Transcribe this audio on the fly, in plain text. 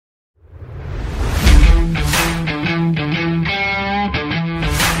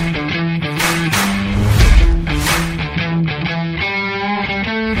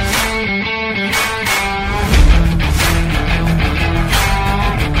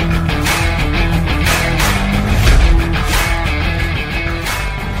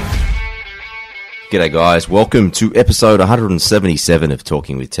G'day guys, welcome to episode 177 of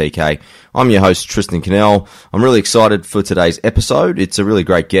Talking with TK. I'm your host Tristan Cannell. I'm really excited for today's episode. It's a really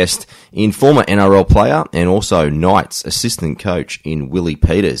great guest in former NRL player and also Knights assistant coach in Willie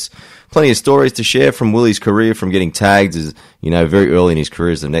Peters. Plenty of stories to share from Willie's career, from getting tagged as, very early in his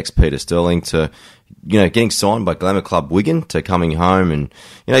career as the next Peter Sterling to, getting signed by Glamour Club Wigan to coming home. And,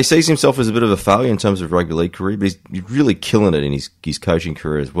 he sees himself as a bit of a failure in terms of rugby league career, but he's really killing it in his coaching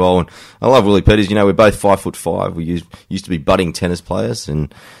career as well. And I love Willie Peters. We're both 5'5". We used to be budding tennis players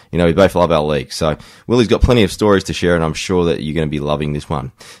and, we both love our league. So Willie's got plenty of stories to share and I'm sure that you're going to be loving this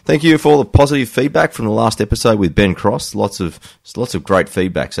one. Thank you for all the positive feedback from the last episode with Ben Cross. Lots of great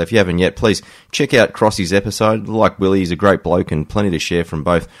feedback. So if you haven't yet, please check out Crossy's episode. Like Willie, he's a great bloke and plenty to share from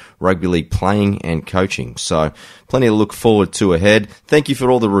both rugby league playing and coaching. So plenty to look forward to ahead. Thank you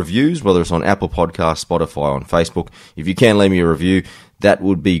for all the reviews, whether it's on Apple Podcasts, Spotify, on Facebook. If you can leave me a review, that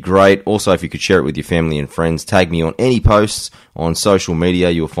would be great. Also, if you could share it with your family and friends, tag me on any posts on social media.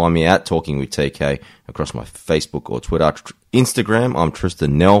 You'll find me at Talking with TK across my Facebook or Twitter. Instagram, I'm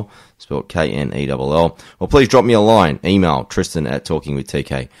Tristan Nell, spelled Knell. Or please drop me a line, email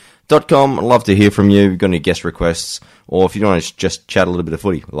tristan@talkingwithtk.com. I'd love to hear from you. If you've got any guest requests, or if you want to just chat a little bit of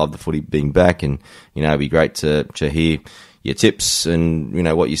footy. I love the footy being back, and it'd be great to hear your tips and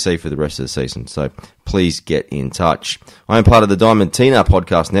what you see for the rest of the season. So please get in touch. I am part of the Diamond Tina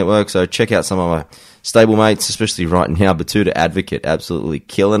podcast network, so check out some of my stablemates, especially right now. Batuta Advocate, absolutely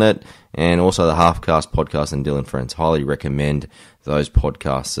killing it, and also the Halfcast podcast and Dylan Friends. Highly recommend those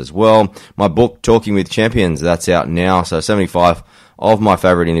podcasts as well. My book, Talking with Champions, that's out now. So 75 of my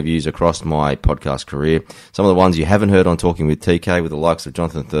favourite interviews across my podcast career. Some of the ones you haven't heard on Talking with TK with the likes of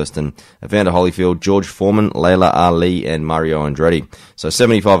Jonathan Thurston, Evander Holyfield, George Foreman, Layla Ali, and Mario Andretti. So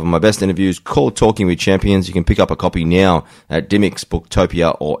 75 of my best interviews called Talking with Champions. You can pick up a copy now at Dymocks,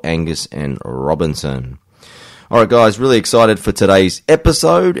 Booktopia, or Angus and Robinson. Alright guys, really excited for today's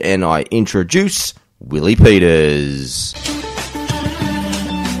episode, and I introduce Willie Peters.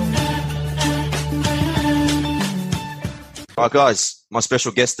 All right, guys, my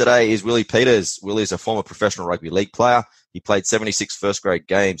special guest today is Willie Peters. Willie is a former professional rugby league player. He played 76 first-grade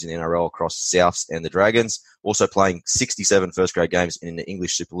games in the NRL across Souths and the Dragons, also playing 67 first-grade games in the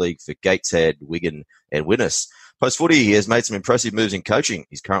English Super League for Gateshead, Wigan and Widnes. Post-footy, he has made some impressive moves in coaching.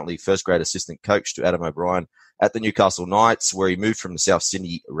 He's currently first-grade assistant coach to Adam O'Brien at the Newcastle Knights, where he moved from the South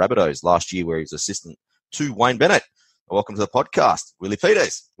Sydney Rabbitohs last year, where he was assistant to Wayne Bennett. Welcome to the podcast, Willie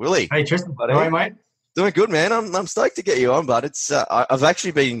Peters. Willie. Hey, Tristan. How are you, mate? Doing good, man. I'm stoked to get you on, but it's I've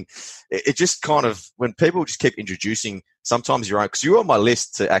actually been. It just kind of when people just keep introducing. Sometimes your own, because you're on my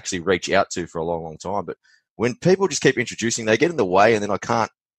list to actually reach out to for a long, long time. But when people just keep introducing, they get in the way, and then I can't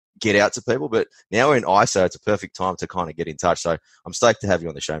get out to people. But now we're in ISO, it's a perfect time to kind of get in touch. So I'm stoked to have you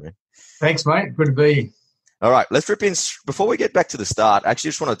on the show, man. Thanks, mate. Good to be here. All right, let's rip in. Before we get back to the start, I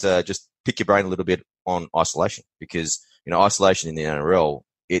actually just wanted to just pick your brain a little bit on isolation, because isolation in the NRL.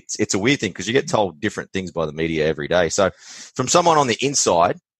 It's a weird thing because you get told different things by the media every day. So from someone on the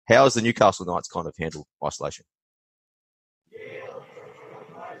inside, how has the Newcastle Knights kind of handled isolation? It's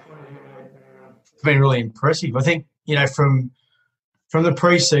been really impressive. I think, from the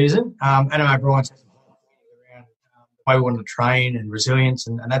pre-season, Adam O'Brien said around the way we wanted to train and resilience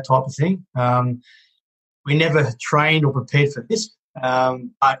and that type of thing. We never trained or prepared for this,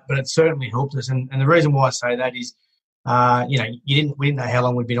 but it certainly helped us. And the reason why I say that is, we didn't know how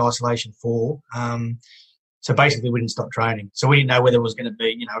long we'd been in isolation for. So basically we didn't stop training. So we didn't know whether it was going to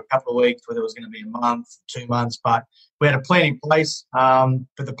be, a couple of weeks, whether it was going to be a month, 2 months, but we had a plan in place. But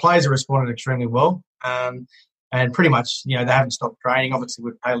the players have responded extremely well. And pretty much, they haven't stopped training. Obviously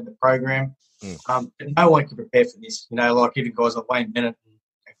we've tailored the program. But no one can prepare for this. Like even guys like Wayne Bennett and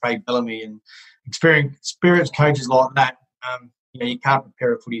Craig Bellamy and experienced coaches like that, you can't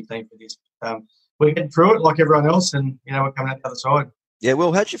prepare a footy team for this. We're getting through it like everyone else, and, we're coming out the other side. Yeah,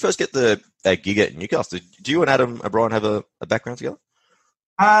 well, how did you first get the gig at Newcastle? Do you and Adam O'Brien have a background together?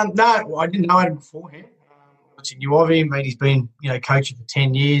 No, I didn't know Adam beforehand. I knew of him, and he's been, coaching for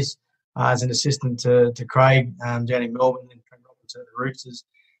 10 years as an assistant to Craig down in Melbourne and Trent Robinson at the Roosters.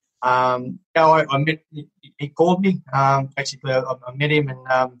 I met, he called me. Basically, I met him and,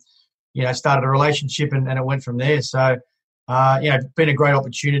 started a relationship, and it went from there. So, it's been a great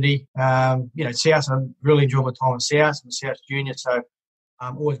opportunity. South, I really enjoyed my time at South. I'm a South junior, so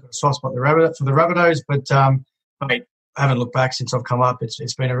always got a soft spot for the Rabbitohs. But, I haven't looked back since I've come up.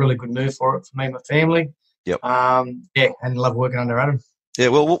 It's been a really good move for me and my family. Yep. And love working under Adam. Yeah,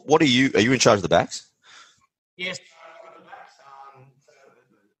 well, what are you in charge of the backs? Yes, the backs.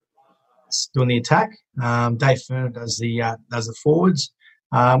 Doing the attack. Dave Furner does the forwards.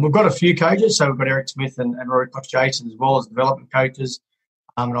 We've got a few coaches, so we've got Eric Smith and Rory Koch-Jason as well as development coaches,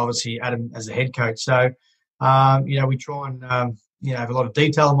 and obviously Adam as the head coach. So, we try and, have a lot of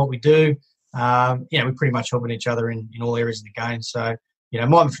detail in what we do. We're pretty much helping each other in all areas of the game. So,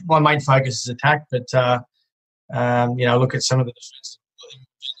 my main focus is attack, but, look at some of the defence.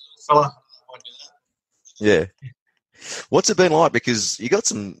 Fella. Yeah. What's it been like? Because you got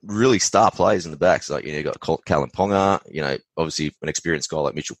some really star players in the backs. Like, you got Callum Ponga, obviously an experienced guy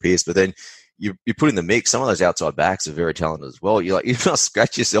like Mitchell Pearce, but then you put in the mix, some of those outside backs are very talented as well. You must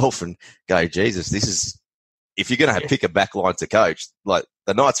scratch yourself and go, Jesus, this is, if you're going to pick a back line to coach, like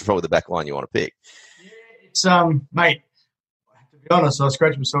the Knights are probably the back line you want to pick. Yeah, it's, mate, to be honest, I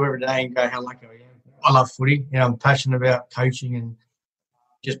scratch myself every day and go, how lucky I am. I love footy. I'm passionate about coaching and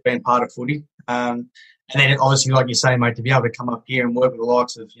just being part of footy. And then obviously, like you say, mate, to be able to come up here and work with the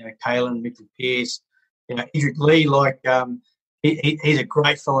likes of, Kalen, Mitchell Pearce, Edric Lee, he's a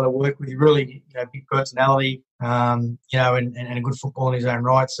great fellow to work with. He really, big personality, and a good football in his own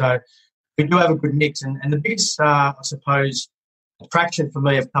right. So we do have a good mix. And the biggest, I suppose, attraction for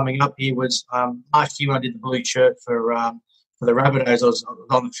me of coming up here was last year when I did the blue shirt for the Rabbitohs. I was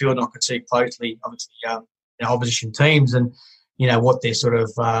on the field and I could see closely, obviously, opposition teams and, what their sort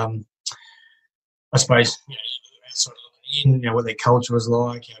of, I suppose, sort of looking in, what their culture was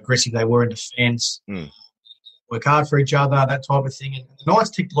like, how aggressive they were in defence, work hard for each other, that type of thing. And the Knights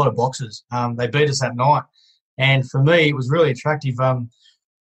ticked a lot of boxes. They beat us that night. And for me, it was really attractive, the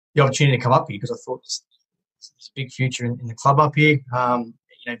opportunity to come up here because I thought there's a big future in the club up here.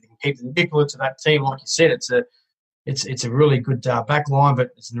 They can keep the nucleus to that team. Like you said, it's a really good back line, but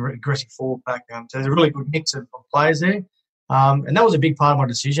it's an aggressive forward back. So there's a really good mix of players there. And that was a big part of my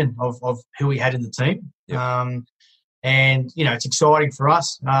decision of who we had in the team. Yep. It's exciting for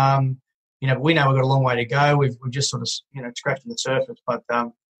us. We know we've got a long way to go. We've just sort of, scratching the surface, but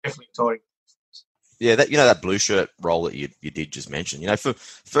definitely exciting. Yeah, that blue shirt role that you did just mention,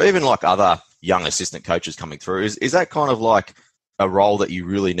 for even like other young assistant coaches coming through, is that kind of like a role that you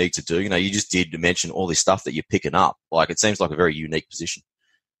really need to do? You just did mention all this stuff that you're picking up. Like, it seems like a very unique position.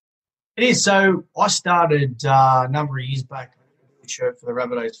 It is. So I started a number of years back shirt for the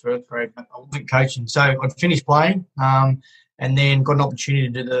Rabbitohs first grade. I wasn't coaching. So I'd finished playing and then got an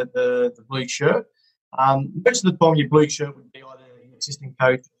opportunity to do the blue shirt. Most of the time your blue shirt would be either an assistant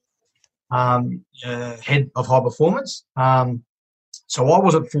coach, head of high performance. So I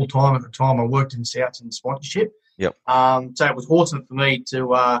wasn't full-time at the time. I worked in Souths and sponsorship. Yep. So it was awesome for me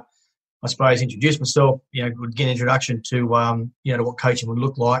to, I suppose, introduce myself, would get an introduction to, to what coaching would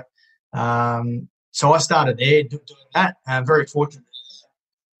look like. So I started there doing that. I'm very fortunate.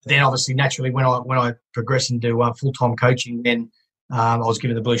 Then, obviously, naturally, when I progressed into full-time coaching, then I was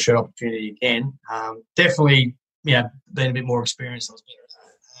given the blue shirt opportunity again. Definitely, being a bit more experienced, I was better at that.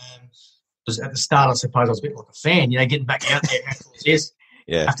 Because at the start, I suppose I was a bit like a fan, getting back out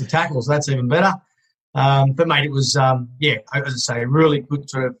there after tackles. That's even better. But, mate, it was, as I say, a really good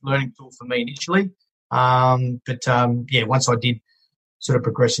sort of learning tool for me initially. Once I did sort of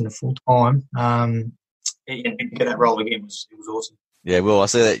progress into full-time, and get that role again, it was awesome. Yeah, well, I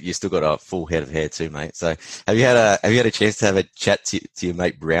see that you still got a full head of hair too, mate. So have you had a chance to have a chat to your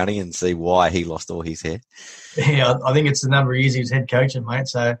mate Brownie and see why he lost all his hair? Yeah, I think it's the number of years he was head coaching, mate.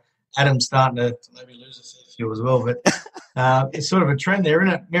 So Adam's starting to maybe lose a few as well. But it's sort of a trend there,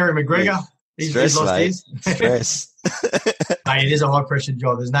 isn't it? Mary McGregor, he's lost mate. his. Stress. Mate, it is a high-pressure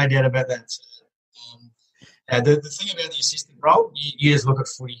job. There's no doubt about that. So, the thing about the assistant role, you just look at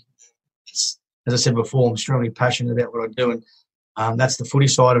footy. As I said before, I'm extremely passionate about what I do, and that's the footy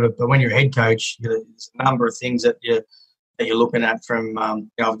side of it. But when you're a head coach, there's a number of things that you're looking at from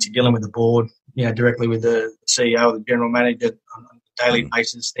obviously dealing with the board, directly with the CEO, the general manager on a daily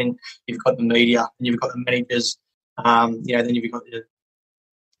basis. Then you've got the media, and you've got the managers. Then you've got the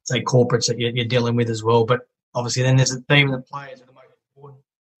corporates that you're dealing with as well. But obviously, then there's a team of the players that are most important.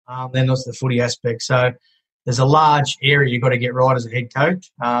 Then there's the footy aspect. So there's a large area you've got to get right as a head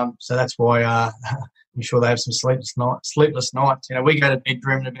coach. So that's why I'm sure they have some sleepless nights. We go to bed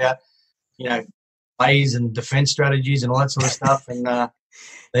dreaming about, plays and defence strategies and all that sort of stuff, and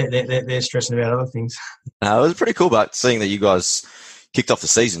they're stressing about other things. It was pretty cool, but seeing that you guys kicked off the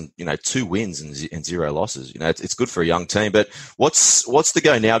season, 2 wins and 0 losses. It's good for a young team. But what's the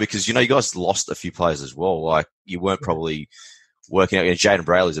go now? Because you guys lost a few players as well. Like, you weren't probably working out. Jaden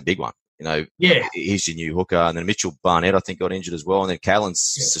Brayley's a big one. He's your new hooker. And then Mitchell Barnett, I think, got injured as well. And then Callan's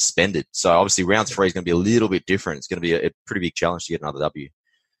suspended. So, obviously, round 3 is going to be a little bit different. It's going to be a pretty big challenge to get another W.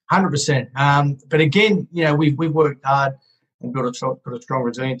 100%. But, again, we've worked hard and put a strong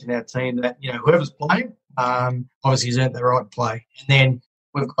resilience in our team that, whoever's playing, obviously has earned the right to play. And then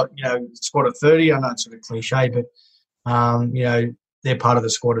we've got, a squad of 30. I know it's sort of cliche, but, they're part of the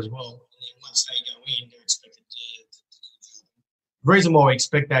squad as well. And then once they go in, they're expected to. The reason why we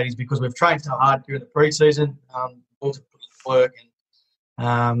expect that is because we've trained so hard during the pre-season, all to put in work,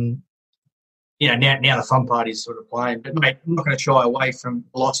 and now the fun part is sort of playing. But mate, I'm not going to shy away from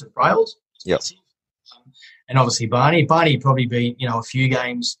lots of Brails. Yep. And obviously Barney probably be a few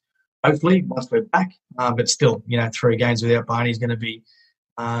games, hopefully once we're back. But still, 3 games without Barney is going to be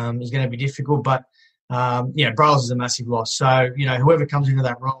difficult. But Brails is a massive loss. So whoever comes into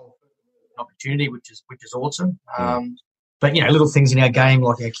that role, an opportunity, which is awesome. But little things in our game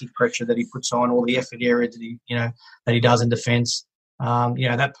like our kick pressure that he puts on, all the effort areas that he does in defence.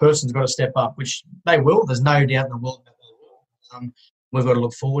 That person's got to step up, which they will. There's no doubt in the world that they will. We've got to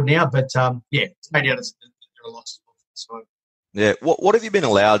look forward now. But, it's no doubt there are lots of so. Yeah. What have you been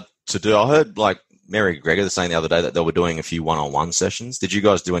allowed to do? I heard, Mary Gregor saying the other day that they were doing a few one-on-one sessions. Did you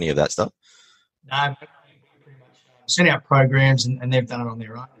guys do any of that stuff? No, pretty much sent out programs and they've done it on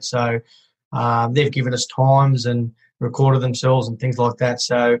their own. So they've given us times and recorded themselves and things like that.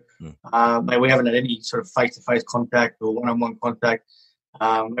 So we haven't had any sort of face-to-face contact or one-on-one contact.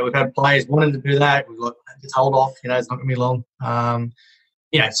 We've had players wanting to do that. We've got just hold off. It's not going to be long.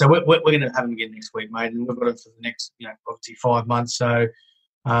 So we're going to have them again next week, mate, and we've got it for the next, obviously 5 months. So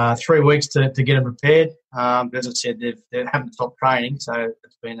 3 weeks to get them prepared. But as I said, they haven't stopped training, so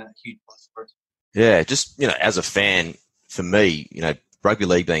it's been a huge plus for us. Yeah, just as a fan, for me, rugby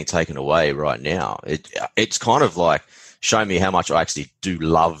league being taken away right now, it's kind of like showing me how much I actually do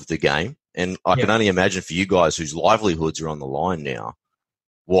love the game, and I can only imagine for you guys whose livelihoods are on the line now,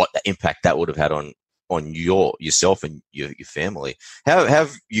 what impact that would have had on yourself and your family. How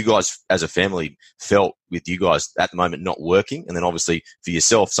have you guys as a family felt with you guys at the moment not working, and then obviously for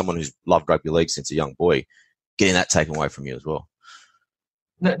yourself, someone who's loved rugby league since a young boy, getting that taken away from you as well?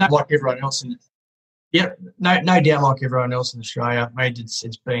 No, like everyone else no doubt, like everyone else in Australia, mate,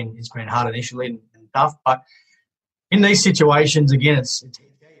 it's been hard initially and tough, but in these situations, again, it's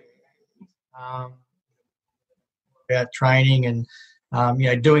about training and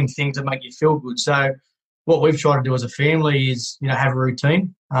doing things that make you feel good. So what we've tried to do as a family is have a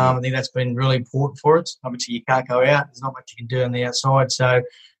routine. I think that's been really important for us. Obviously, you can't go out; there's not much you can do on the outside. So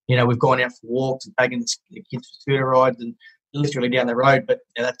we've gone out for walks and taken the kids for scooter rides and literally down the road, but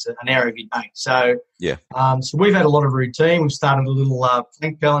that's an hour every day. So so we've had a lot of routine. We've started a little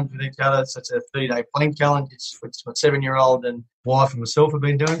plank challenge with each other. So it's a 30-day plank challenge. It's what 7-year-old and wife and myself have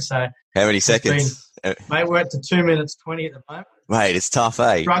been doing. So how many seconds? Mate, we're at to 2 minutes 20 at the moment. Mate, it's tough,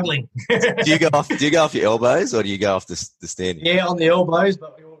 eh? Struggling. Do you go off your elbows or do you go off the standing? Yeah, on the elbows,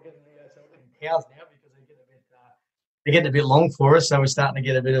 but we're all getting cows now because they're getting a bit long for us. So we're starting to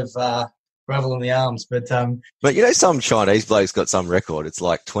get a bit of gravel in the arms. But some Chinese bloke's got some record. It's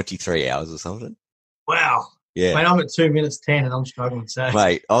like 23 hours or something. Wow. Yeah. Mate, I'm at 2 minutes 10 and I'm struggling. So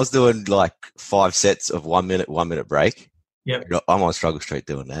mate, I was doing like 5 sets of 1 minute break. Yep. I'm on struggle street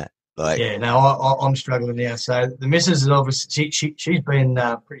doing that. I'm struggling now. So the missus is obviously she's been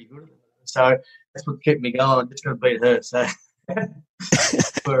pretty good. So that's what kept me going. Just got to beat her. So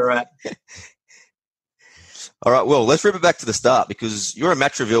we're all right. Well, let's rip it back to the start because you're a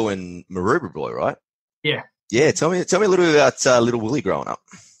Matraville and Maroubra boy, right? Yeah. Yeah. Tell me a little bit about little Willie growing up.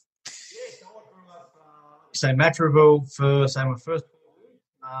 So Matraville for my first,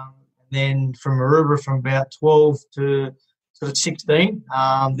 and then from Maroubra from about 12 to sort of 16.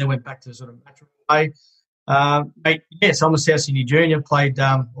 Then went back to sort of Matraville. So I'm a South Sydney junior. Played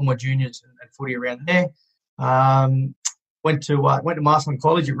all my juniors and footy around there. Went to Marsland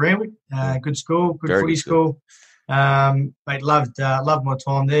College at Randwick. Good school, good footy school. Mate, loved my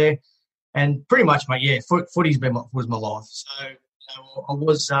time there, and pretty much, mate, footy's was my life. So I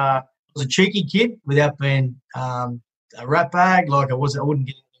was a cheeky kid without being a rat bag. Like I wouldn't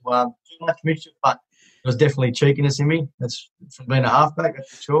get into too much mischief, but there was definitely cheekiness in me. That's from being a halfback, that's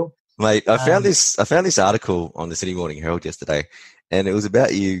for sure. Mate, I found this article on the Sydney Morning Herald yesterday, and it was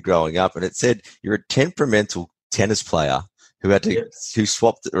about you growing up, and it said you're a temperamental tennis player who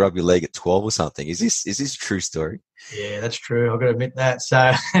swapped at rugby league at 12 or something. Is this a true story? Yeah, that's true. I've got to admit that. So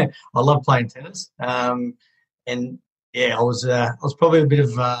I love playing tennis, and I was probably a bit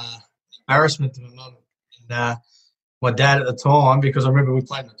of embarrassment to my mum and my dad at the time because I remember we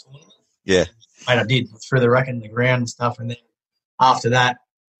played in a tournament. Yeah. Mate, I did. Threw the racket in the ground and stuff, and then after that,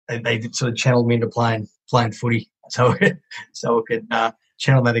 they sort of channeled me into playing footy, so I could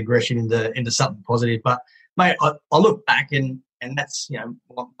channel that aggression into something positive. But mate, I look back and that's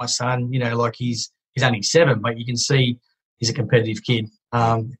my son. Like he's only 7, but you can see he's a competitive kid.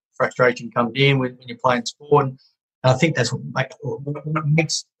 Frustration comes in when you're playing sport. And And I think that's what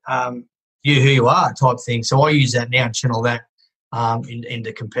makes you who you are type thing. So I use that now and channel that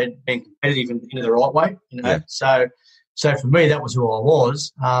into being competitive into the right way. You know, Yeah. So for me, that was who I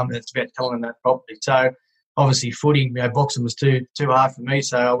was. And it's about telling them that properly. So obviously, footy, you know, boxing was too hard for me,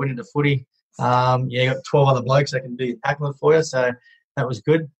 so I went into footy. You got 12 other blokes that can do your tackling for you, so that was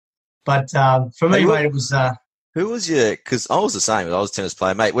good. But for me, mate, it was. Who was your? Because I was the same. I was a tennis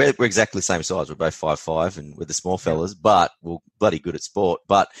player, mate. We're exactly the same size. We're both 5'5", and we're the small fellas, but we're bloody good at sport.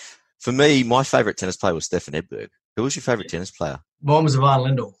 But for me, my favourite tennis player was Stefan Edberg. Who was your favourite tennis player? Mine was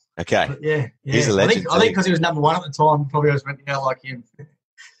Ivan Lendl. Okay. But yeah. He's a legend. I think because he was number one at the time, probably I was meant to go like him.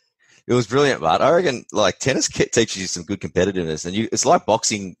 It was brilliant, but I reckon like tennis teaches you some good competitiveness, and it's like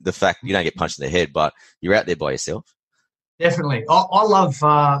boxing. The fact you don't get punched in the head, but you're out there by yourself. Definitely, I love.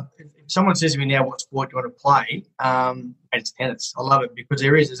 If someone says to me now, "What sport do you want to play?" It's tennis. I love it because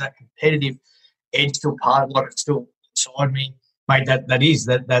there's that competitive edge still part of like it's still inside me, mate. That I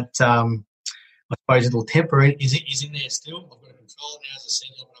suppose a little temper is in there still. I've got to control it now as I said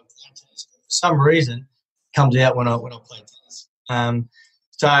when I'm playing tennis. For some reason, it comes out when I play tennis.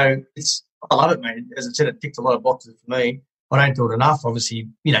 So I love it, mate. As I said, it ticked a lot of boxes for me. I don't do it enough. Obviously,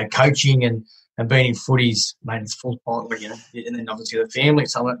 you know, coaching and being in footies, mate, it's full time, you know. And then obviously the family,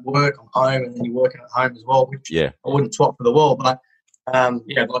 so I'm at work, I'm home, and then you're working at home as well, which I wouldn't swap for the world. But, I'd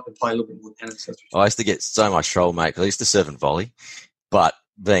like to play a little bit more tennis. I used to get so much trouble, mate, because I used to serve and volley. But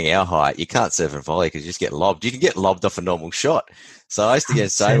being our height, you can't serve and volley because you just get lobbed. You can get lobbed off a normal shot. So I used to get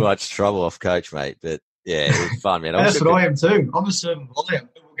so much trouble off coach, mate. But, yeah, it was fun, man. That's what I am too. I'm a serving volley.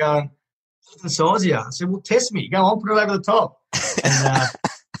 People going, what's the size of you? I said, well, test me. Go on, put it over the top. And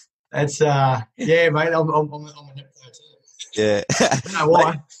that's, yeah, mate, I'm a net player too. Yeah. I don't know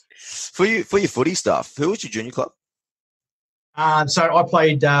why. Mate, for your footy stuff, who was your junior club? So I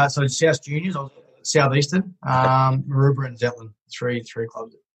played South Juniors. I was at Southeastern, Maroubra and Zetland, three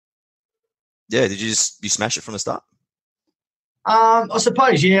clubs. Yeah, did you smash it from the start? I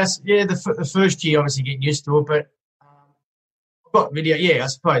suppose, yes. Yeah, the first year, obviously getting used to it, but I've got video. Yeah, I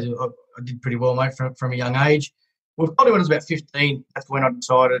suppose I did pretty well, mate, from a young age. Well, probably when I was about 15, that's when I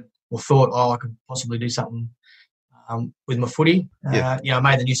decided or thought, I could possibly do something with my footy. I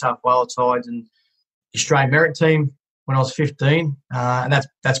made the New South Wales sides and the Australian merit team when I was 15, and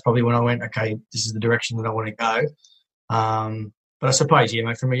that's probably when I went, okay, this is the direction that I want to go. But I suppose, yeah,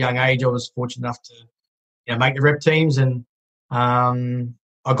 mate, from a young age, I was fortunate enough to make the rep teams, and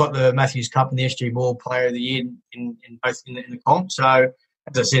I got the Matthews Cup and the SG Ball Player of the Year in both in the comp. So,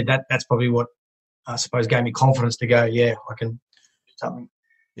 as I said, that's probably what I suppose gave me confidence to go, yeah, I can do something.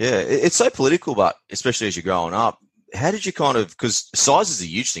 Yeah, it's so political, but especially as you're growing up, how did you because size is a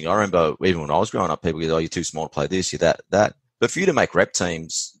huge thing. I remember even when I was growing up, people go, oh, you're too small to play this, you're that. But for you to make rep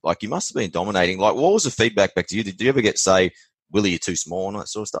teams, like you must have been dominating. Like, what was the feedback back to you? Did you ever say, Willie, you're too small and that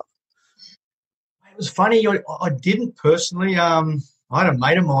sort of stuff? It was funny. I didn't personally. I had a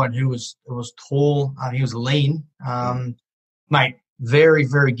mate of mine who was tall. He was lean. Mate, very,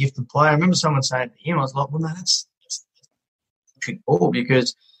 very gifted player. I remember someone saying to him, I was like, well, no, that's a trick ball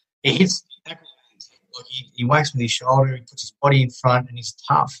because he hits like he whacks with his shoulder, he puts his body in front, and he's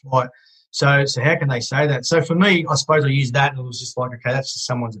tough. Like, so how can they say that? So for me, I suppose I used that, and it was just like, okay, that's just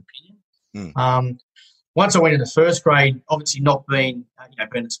someone's opinion. Once I went into first grade, obviously not being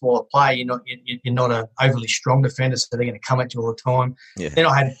a smaller player, you're not an overly strong defender, so they're going to come at you all the time. Yeah. Then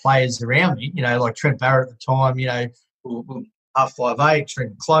I had players around me, like Trent Barrett at the time, half 5'8",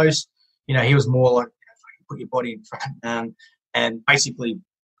 Trent Close. He was more like put your body in front and basically,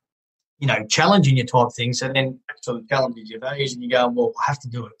 challenging you type thing. So then actually challenges your values, and you go, well, I have to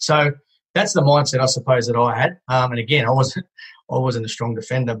do it. So that's the mindset I suppose that I had. And again, I wasn't a strong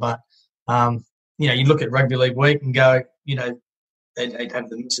defender, but you look at rugby league week and go, they'd have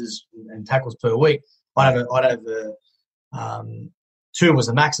the misses and tackles per week. I'd have 2 was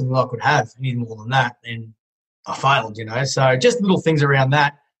the maximum I could have. Any more than that, then I failed. So just little things around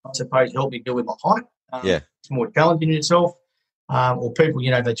that, I suppose, helped me deal with my height. It's more challenging yourself, or people,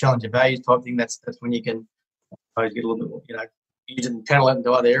 they challenge your values type thing. That's when you can, I suppose, get a little bit more, using talent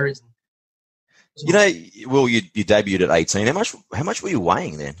into other areas. Well, you debuted at 18. How much were you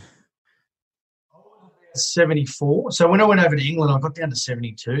weighing then? 74. So when I went over to England, I got down to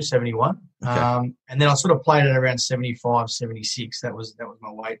 72, 71. Okay. And then I sort of played at around 75, 76. That was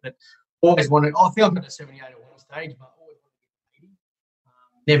my weight. But always wanted, I think I got to 78 at one stage, but always wanted to get 80.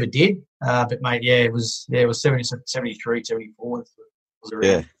 Never did. But, mate, it was 70, 73, 74.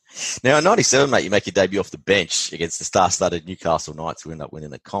 Yeah. Now, in 97, mate, you make your debut off the bench against the star-studded Newcastle Knights who end up winning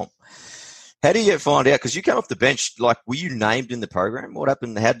the comp. How do you find out? Because you came off the bench, like, were you named in the program? What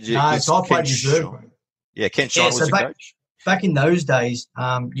happened? How did you? No, so I played reserve. Yeah, Ken Shine was your coach. Back in those days,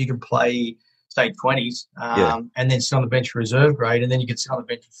 you could play, say, 20s, and then sit on the bench for reserve grade, and then you could sit on the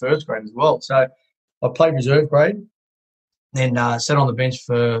bench for first grade as well. So I played reserve grade, then sat on the bench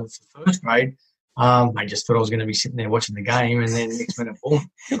for first grade. I just thought I was going to be sitting there watching the game, and then next minute, boom,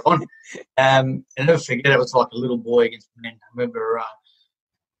 on. And I'll never forget, it was like a little boy against men. I remember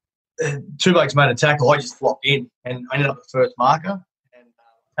two blokes made a tackle. I just flopped in, and I ended up the first marker. And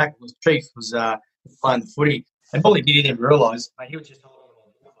the tackle was Chief, was playing the footy. And all he did, he didn't realise, he was just holding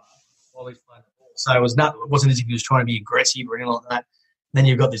on the ball while he was playing the ball. So it wasn't as if he was trying to be aggressive or anything like that. Then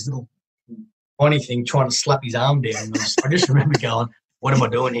you've got this little funny thing trying to slap his arm down. I just remember going, what am I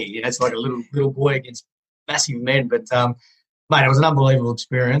doing here? It's like a little boy against massive men. But, mate, it was an unbelievable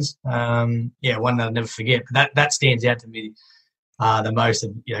experience. One that I'll never forget. But that stands out to me the most.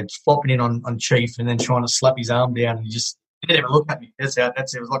 Of, just flopping in on Chief and then trying to slap his arm down, and he didn't even look at me. It was like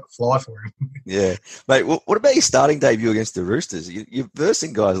a fly for him. Yeah. Mate, what about your starting debut against the Roosters? You're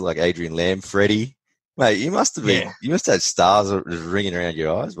versing guys like Adrian Lamb, Freddie. Mate, you must have had stars ringing around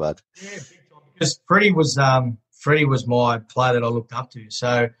your eyes, bud. Yeah, big time. Because Freddie was my player that I looked up to.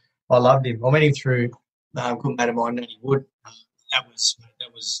 So I loved him. I met him through a good mate of mine, Natty Wood. That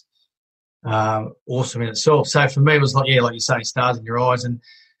was awesome in itself. So for me, it was like you say, stars in your eyes. And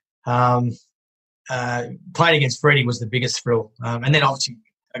playing against Freddie was the biggest thrill. And then obviously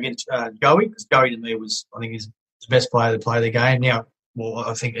against Joey, because Joey to me I think he's the best player to play the game. Now,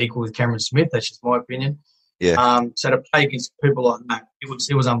 I think equal with Cameron Smith. That's just my opinion. Yeah. So to play against people like that, it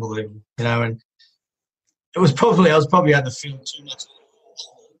was unbelievable, and I was probably out the field too much.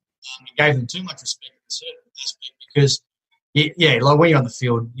 Gave them too much respect in a certain aspect because, like when you're on the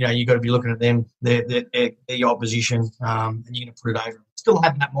field, you got to be looking at them, they're your opposition, and you're going to put it over them. Still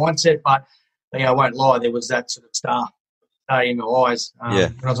had that mindset, but I won't lie, there was that sort of star in my eyes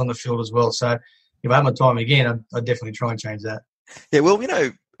when I was on the field as well. So if I had my time again, I'd definitely try and change that. Yeah, well,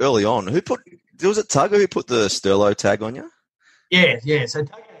 early on, was it Tugger who put the Sterlo tag on you? Yeah. So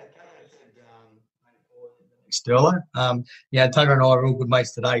Tugger said Tugger and I are all good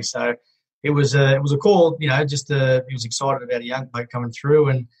mates today. So it was a call, he was excited about a young bloke coming through,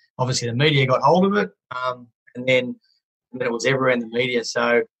 and obviously the media got hold of it, and then it was everywhere in the media.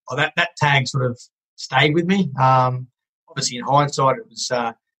 So that tag sort of stayed with me. Obviously, in hindsight,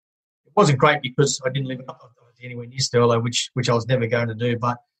 it wasn't great because I didn't live up anywhere near Sterlo, which I was never going to do.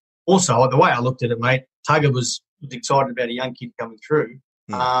 But also, the way I looked at it, mate, Tugger was excited about a young kid coming through.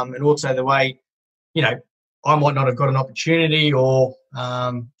 And also the way, I might not have got an opportunity or,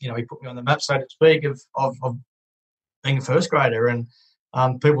 he put me on the map, so to speak, of being a first grader. And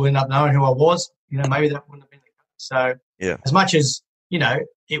people end up knowing who I was. Maybe that wouldn't have been the case. So as much as,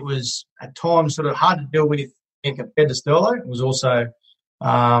 it was at times sort of hard to deal with being compared to Sterlo, it was also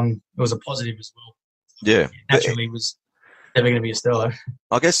it was a positive as well. Yeah. Naturally, it was never going to be a Sterlo.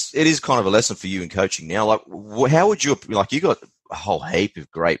 I guess it is kind of a lesson for you in coaching now. Like, how would you, you got a whole heap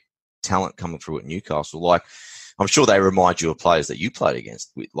of great talent coming through at Newcastle. Like, I'm sure they remind you of players that you played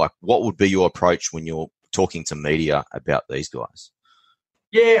against. Like, what would be your approach when you're talking to media about these guys?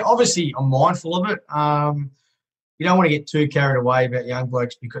 Yeah, obviously I'm mindful of it. You don't want to get too carried away about young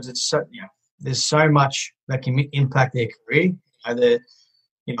blokes because it's so, there's so much that can impact their career. 17,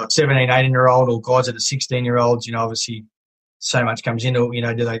 18-year-old or guys that are 16-year-olds, obviously so much comes into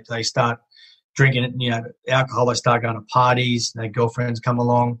it. Do they start drinking, alcohol, they start going to parties, their girlfriends come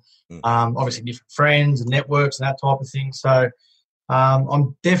along, obviously different friends and networks and that type of thing. So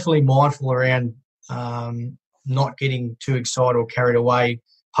I'm definitely mindful around not getting too excited or carried away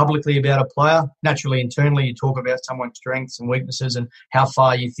publicly about a player. Naturally, internally, you talk about someone's strengths and weaknesses and how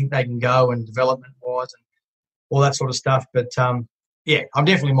far you think they can go and development-wise and all that sort of stuff. But, I'm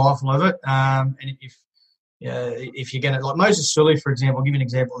definitely mindful of it. And if you're going to, like Moses Sully, for example, I'll give you an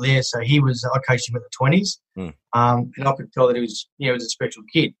example there. So I coached him at the 20s, and I could tell that he was a special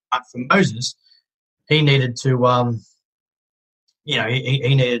kid. But for Moses, he needed to, he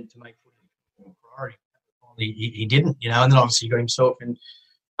needed to make football a priority. He didn't, and then obviously he got himself in,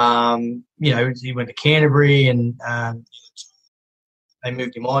 he went to Canterbury and they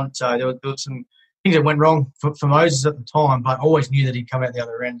moved him on. So there were some things that went wrong for Moses at the time, but I always knew that he'd come out the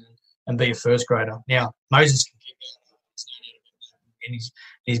other end and be a first grader. Now, Moses can keep going, and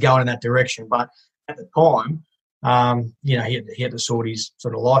he's going in that direction. But at the time, he had to sort his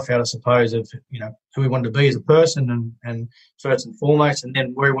sort of life out, I suppose, of, who he wanted to be as a person and first and foremost, and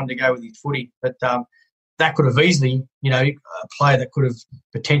then where he wanted to go with his footy. But that could have easily, a player that could have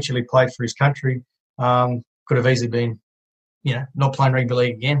potentially played for his country could have easily been, not playing rugby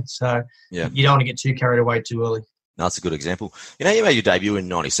league again. So you don't want to get too carried away too early. No, that's a good example. You made your debut in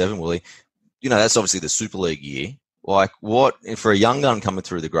 97, Willie. that's obviously the Super League year. Like, what for a young gun coming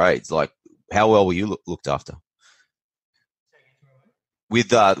through the grades? Like, how well were you looked after? With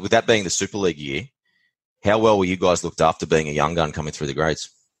that being the Super League year, how well were you guys looked after being a young gun coming through the grades?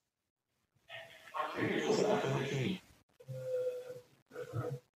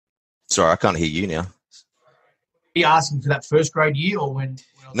 Sorry, I can't hear you now. Are you asking for that first grade year or when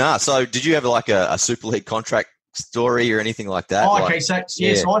Nah, so did you have like a Super League contract story or anything like that? Oh, okay. So I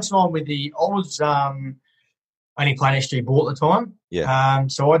signed with I was only playing SG Ball at the time. Yeah.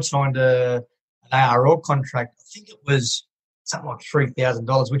 So I'd signed an ARL contract. I think it was something like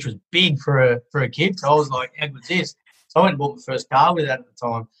 $3,000, which was big for a kid. So I was like, how good is this? So I went and bought the first car with that at the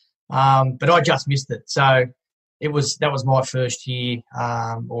time. But I just missed it. So that was my first year,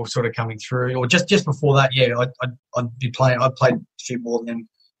 or sort of coming through, or just before that. Yeah, I'd be playing. I played SG Ball, and then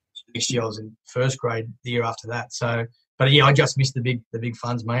next year I was in first grade. The year after that. So, but yeah, I just missed the big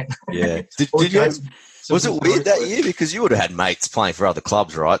funds, mate. Yeah. Was it weird that year? Because you would have had mates playing for other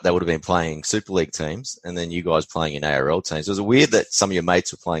clubs, right? They would have been playing Super League teams, and then you guys playing in ARL teams. Was it weird that some of your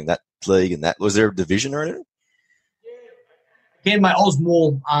mates were playing that league and that? Was there a division or anything? Again, mate, I was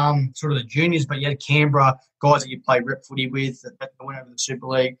more sort of the juniors, but you had Canberra guys that you played rep footy with that went over to the Super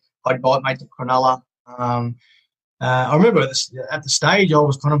League. I had a mate to Cronulla. I remember at the stage I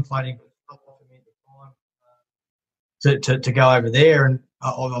was contemplating to go over there, and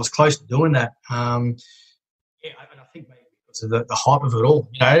I was close to doing that. And I think maybe because of the hype of it all,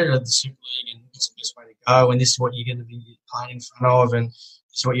 the Super League, and it's the best way to go, and this is what you're going to be playing in front of, and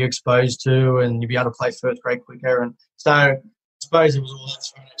this is what you're exposed to, and you'll be able to play first grade quicker. And so I suppose it was all that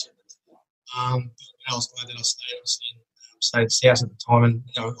thrown at you. But I was glad that I stayed at South at the time, and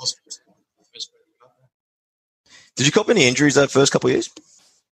I was first grade. Did you cop any injuries that first couple of years?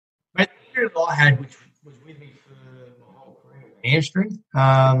 Mate, the injury that I had, which was with me for my whole career, was hamstring.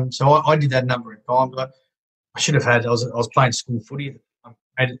 So I did that a number of times. But I should have had. I was playing school footy.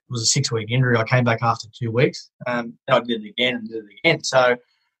 It was a 6-week injury. I came back after 2 weeks. I did it again and did it again. So,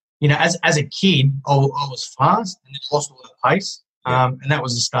 as a kid, I was fast and then lost all that pace. And that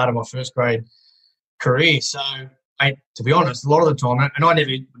was the start of my first grade career. So, mate, to be honest, a lot of the time, and I never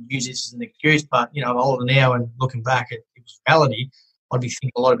would use this as an excuse, but, I'm older now and looking back, it was reality. I'd be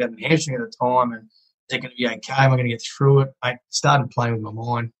thinking a lot about my hamstring at the time and is it going to be okay? Am I going to get through it? I started playing with my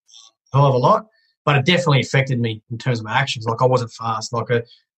mind a hell of a lot, but it definitely affected me in terms of my actions. Like I wasn't fast, so I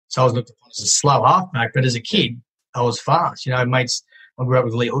was looked upon as a slow halfback, but as a kid, I was fast. Mates, I grew up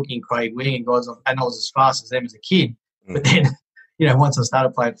with Lee Hookie and Craig Wing and guys, and I was as fast as them as a kid. But then, once I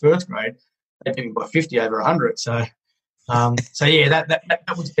started playing first grade, they beat me by 50 over 100. So yeah,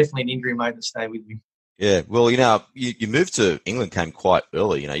 that was definitely an injury, mate, that stayed with me. Yeah, well, you moved to England came quite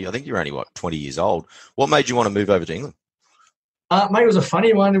early. I think you're only 20 years old. What made you want to move over to England? Mate, it was a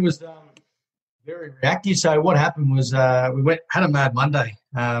funny one. It was very reactive. So what happened was we had a Mad Monday.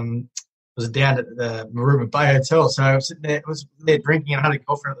 It was down at the Maroubra Bay Hotel. So I was there drinking, and I had a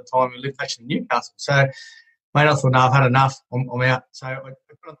girlfriend at the time who lived actually in Newcastle. So, mate, I thought, no, I've had enough. I'm out. So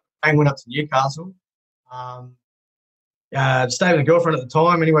I went up to Newcastle. Stayed with a girlfriend at the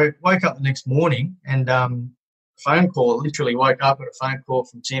time. Anyway, woke up the next morning and phone call. Literally woke up at a phone call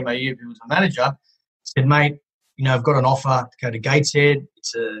from TMAU, who was a manager. Said, mate, I've got an offer to go to Gateshead.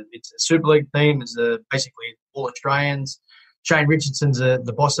 It's a Super League team. It's basically all Australians. Shane Richardson's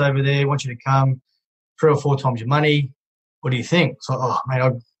the boss over there. Wants you to come 3 or 4 times your money. What do you think? So, mate,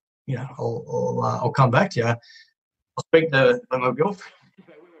 I'll come back to you. I'll speak to my girlfriend.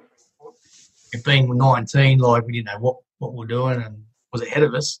 Being 19, like we didn't know what we're doing and was ahead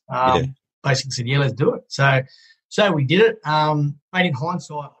of us. Basically said, yeah, let's do it. So we did it. Mate, in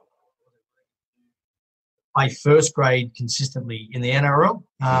hindsight, play first grade consistently in the NRL.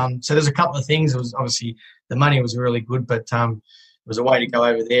 So there's a couple of things. It was obviously the money was really good, but it was a way to go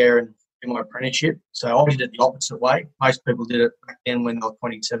over there and do my apprenticeship. So I did it the opposite way. Most people did it back then when they were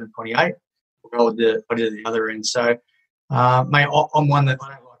 27, 28. I did it the other end. So, mate, I'm one that I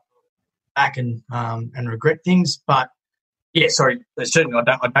don't like back and regret things, but yeah, sorry, certainly I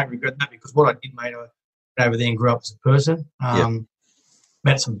don't regret that because what I did, mate, I went over there and grew up as a person.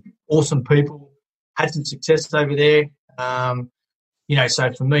 Met some awesome people, had some success over there.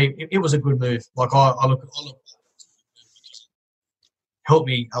 So for me, it was a good move. Like I look helped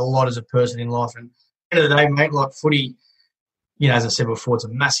me a lot as a person in life. And at the end of the day, mate, like footy, as I said before, it's a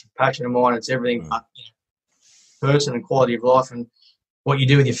massive passion of mine. It's everything but person and quality of life, and what you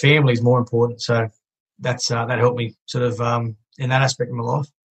do with your family is more important. So that helped me sort of in that aspect of my life.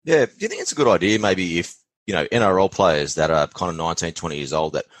 Yeah. Do you think it's a good idea maybe if, NRL players that are kind of 19, 20 years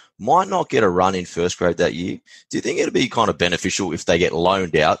old that might not get a run in first grade that year. Do you think it'd be kind of beneficial if they get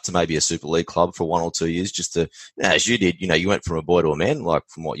loaned out to maybe a Super League club for 1 or 2 years, just to, as you did, you went from a boy to a man, like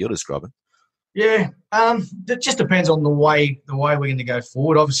from what you're describing? Yeah, it just depends on the way we're going to go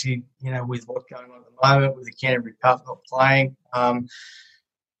forward. Obviously, with what's going on at the moment, with the Canterbury Cup not playing,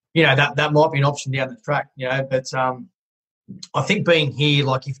 that might be an option down the track. But I think being here,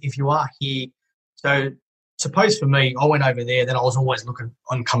 like if you are here, so suppose for me, I went over there, then I was always looking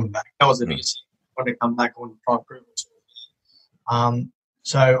on coming back. That was the biggest thing. I wanted to come back, I wanted to try and prove it.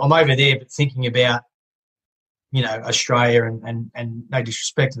 So I'm over there, but thinking about Australia and no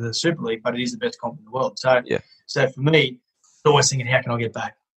disrespect to the Super League, but it is the best comp in the world. So, So for me, it's always thinking, how can I get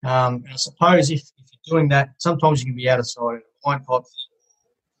back? And I suppose if you're doing that, sometimes you can be out of sight in a line type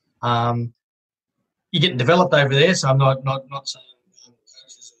thing. You're getting developed over there, so I'm not saying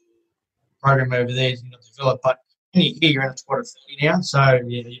coaches program over there is not developed, but you're in a squad of 30 now, so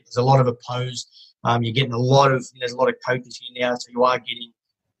there's a lot of opposed. You're getting there's a lot of coaches here now, so you are getting,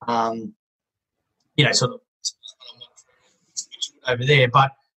 sort of over there,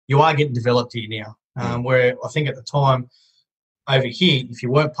 but you are getting developed here now. Where I think at the time over here, if you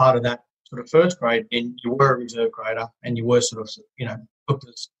weren't part of that sort of first grade, then you were a reserve grader and you were sort of, looked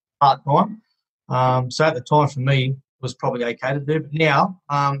as part time. So at the time for me, it was probably okay to do. But now,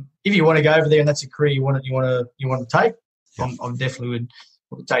 if you want to go over there and that's a career you want to take, I'm definitely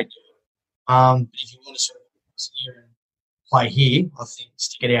would take it. But if you want to sort of sit here and play here, I think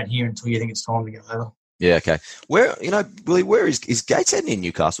stick it out here until you think it's time to go over. Yeah, okay. Where, Willie, where is Gateshead in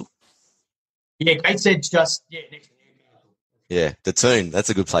Newcastle? Yeah, Gateshead's just, next to Newcastle. Yeah, the Toon,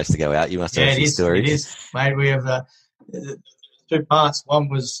 that's a good place to go out. You must have a few stories. It is, mate. We have the two parts. One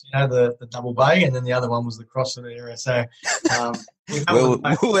was, the double bay, and then the other one was the crossover area. So,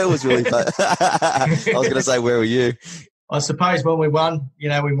 where was Willie? I was going to say, where were you? I suppose when we won, we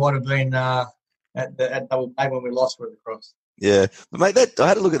might have been at double bay. When we lost, we were at the cross. Yeah, but mate, I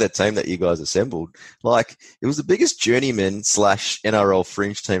had a look at that team that you guys assembled. Like, it was the biggest journeyman / NRL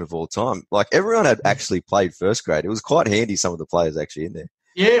fringe team of all time. Like, everyone had actually played first grade. It was quite handy, some of the players actually in there.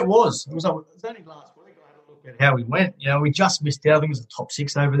 Yeah, it was. It was only last week I had a look at how we went. We just missed out. I think it was the top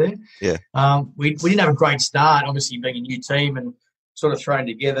 6 over there. Yeah. We didn't have a great start, obviously being a new team and sort of thrown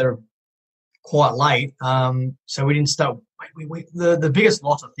together quite late. So we didn't start. The biggest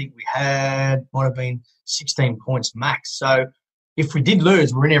loss I think we had might have been 16 points max. So if we did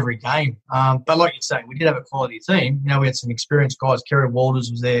lose, we're in every game. But like you say, we did have a quality team. We had some experienced guys. Kerry Walters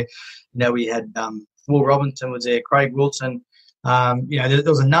was there. We had Will Robinson was there. Craig Wilson. There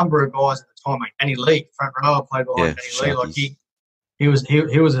was a number of guys at the time. Like Danny Lee, front rower, played behind Danny Lee. Like he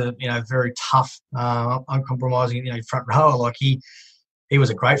was a very tough, uncompromising front rower. Like he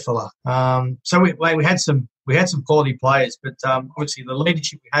was a great fella. So we had some quality players, but obviously the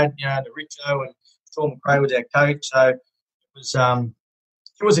leadership we had, the Richo and Sean McRae was our coach. So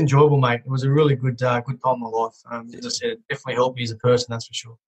it was enjoyable, mate. It was a really good time of my life. As I said, it definitely helped me as a person, that's for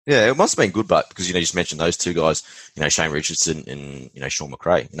sure. Yeah, it must have been good, but because you just mentioned those two guys, Shane Richardson and Sean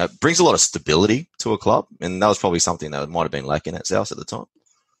McRae. It brings a lot of stability to a club, and that was probably something that might have been lacking at South at the time.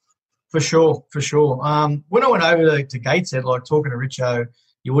 For sure. When I went over to Gateshead, like talking to Richo,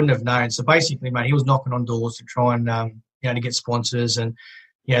 you wouldn't have known. So basically, mate, he was knocking on doors to try and to get sponsors, and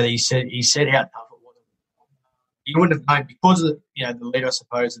he said how tough it was. You wouldn't have known because of the leader, I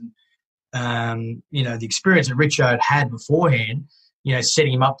suppose, and the experience that Richo had beforehand.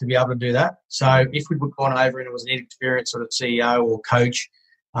 Setting him up to be able to do that. So if we'd gone over and it was an inexperienced sort of CEO or coach,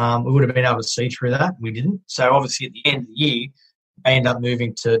 we would have been able to see through that. We didn't. So obviously at the end of the year, they ended up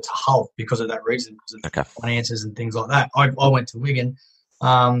moving to Hull because of that reason, because of finances and things like that. I went to Wigan,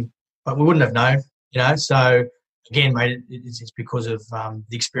 but we wouldn't have known, So again, mate, it's because of the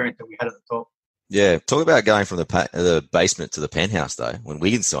experience that we had at the top. Yeah, talk about going from the basement to the penthouse, though. When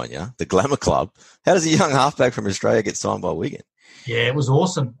Wigan signed you, the Glamour Club, how does a young halfback from Australia get signed by Wigan? Yeah, it was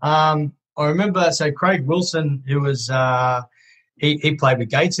awesome. I remember, so Craig Wilson, who was he played with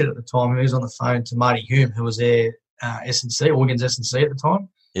Gateshead at the time. He was on the phone to Marty Hume, who was their S&C, Wigan's S&C at the time.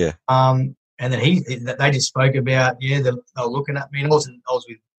 Yeah. And then they just spoke about, they were looking at me. And I was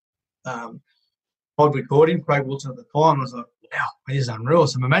with pod recording, Craig Wilson at the time. I was like, wow, this is unreal.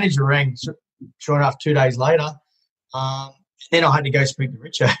 So my manager rang, sure enough, 2 days later. Then I had to go speak to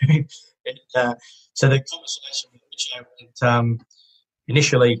Richo. So the conversation with Richo went,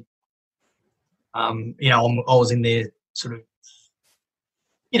 initially, I was in there sort of,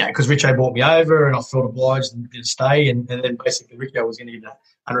 because Richo brought me over and I felt obliged to stay. And then basically Richo was going to get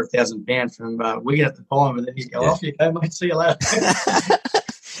 £100,000 from Wigan at the time. And then he's going, off you go, mate, see you later.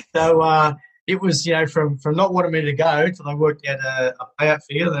 So, it was, from not wanting me to go till I worked out a payout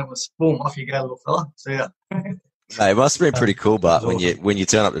figure. Then it was, boom, off you go, little fella. See ya. It must have been pretty cool, but when awesome. you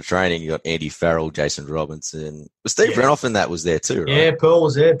turn up to training, you got Andy Farrell, Jason Robinson. Was Steve Renoff and that was there too, right? Yeah, Pearl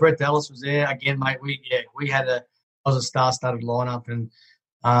was there. Brett Dallas was there. Again, mate, we had a star-studded lineup.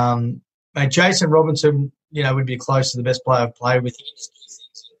 And mate, Jason Robinson, would be close to the best player I've played with.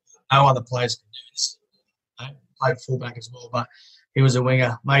 No other players could do this. Played fullback as well, but he was a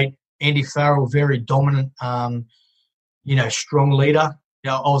winger. Mate, Andy Farrell, very dominant, strong leader.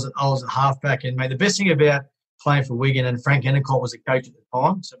 I was a halfback. And, mate, the best thing about playing for Wigan, and Frank Endicott was the coach at the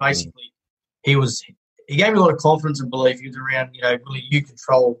time. So basically, he gave me a lot of confidence and belief. He was around, really you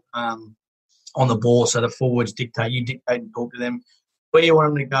control on the ball. So the forwards you dictate and talk to them where you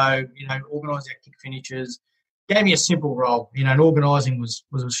want them to go. Organise their kick finishes. Gave me a simple role. And organising was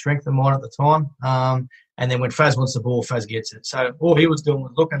a strength of mine at the time. And then when Faz wants the ball, Faz gets it. So all he was doing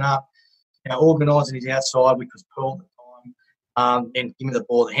was looking up, organising his outside, which was Pearl at the time. And give me the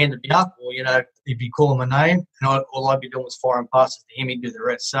ball, hand it up, or he'd be calling my name, and all I'd be doing was firing passes to him. He'd do the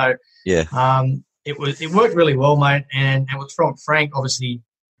rest. So it worked really well, mate. And it was from Frank, obviously,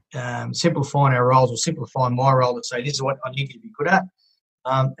 simplifying our roles or simplifying my role to say this is what I need you to be good at.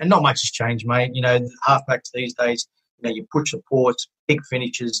 And not much has changed, mate. The halfbacks these days, you push supports, pick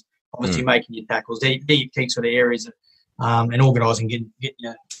finishes, obviously making your tackles. They're your key sort of areas, and organising, get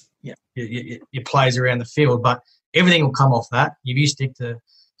your players around the field, but. Everything will come off that. If you stick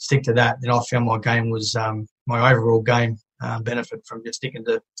to that, then I found my game was my overall game benefit from just sticking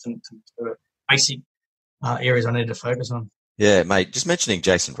to some basic areas I needed to focus on. Yeah, mate. Just mentioning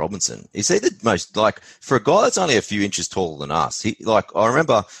Jason Robinson, is he the most for a guy that's only a few inches taller than us? I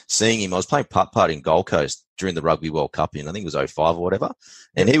remember seeing him. I was playing putt in Gold Coast during the Rugby World Cup I think it was 05 or whatever,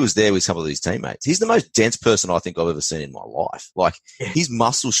 and he was there with some of these teammates. He's the most dense person I think I've ever seen in my life. His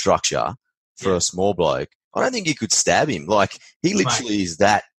muscle structure for a small bloke. I don't think you could stab him. He literally is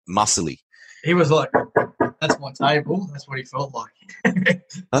that muscly. He was like, that's my table. That's what he felt like.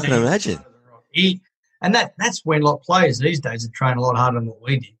 I can imagine. That's when players these days are train a lot harder than what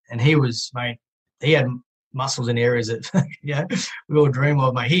we did. And he was, mate, he had muscles in areas that we all dream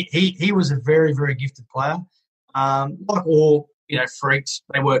of, mate. He was a very, very gifted player. Like all, freaks,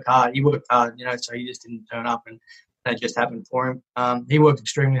 they work hard. He worked hard, so he just didn't turn up and that just happened for him. He worked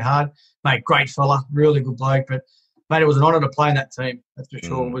extremely hard. Mate, great fella, really good bloke. But, mate, it was an honour to play in that team, that's for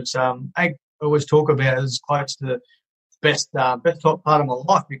sure. Which I always talk about as close to the best top part of my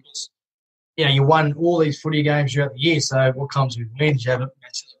life because, you won all these footy games throughout the year. So what comes with wins, you have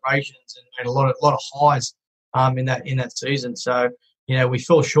celebrations and made a lot of highs in that season. So, we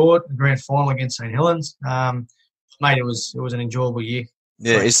fell short in the grand final against St Helens. Mate, it was an enjoyable year.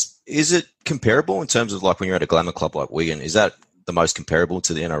 Yeah, is it comparable in terms of when you're at a glamour club like Wigan? Is that the most comparable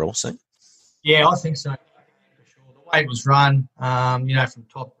to the NRL scene? Yeah, I think so. For sure. The way it was run, from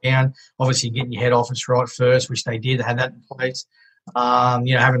top down, obviously getting your head office right first, which they did. They had that in place.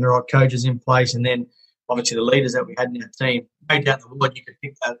 Having the right coaches in place, and then obviously the leaders that we had in our team. Way down the wood, you could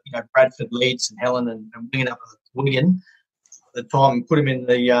pick that, Bradford, Leeds, St Helen, and bring it up to Wigan at the time and put them in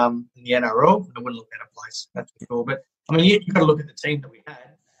the NRL. It wouldn't look out of place, that's for sure. But I mean, you've got to look at the team that we had.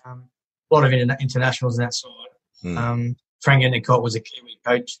 A lot of internationals on that side. Frank Endicott was a Kiwi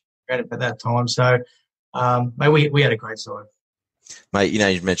coach at that time. So, mate, we had a great side. Mate,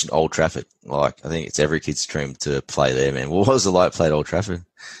 you mentioned Old Trafford. I think it's every kid's dream to play there, man. What was it like to play at Old Trafford?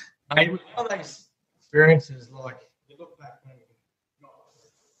 Mate, it was one of those experiences, you look back when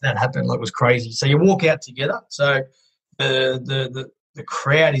that happened, it was crazy. So you walk out together. So the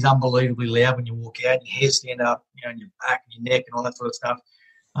crowd is unbelievably loud when you walk out. Your hair stand up, and your back and your neck and all that sort of stuff.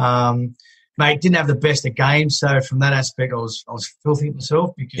 Mate, didn't have the best of games, so from that aspect, I was filthy at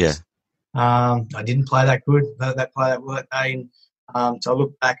myself because I didn't play that good, that play that well that day. And so I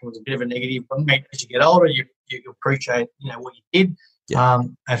look back and it was a bit of a negative. But mate, as you get older, you appreciate what you did. Yeah.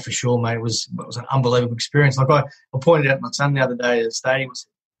 And for sure, mate, it was an unbelievable experience. I pointed out to my son the other day at the stadium. I said,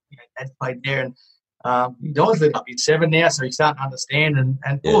 Dad played there, and he does live up. He's 7 now, so he's starting to understand,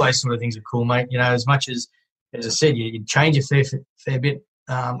 and all those sort of things are cool, mate. As much as I said, you change a fair bit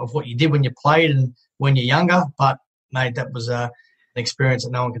of what you did when you played and when you're younger, but mate, that was an experience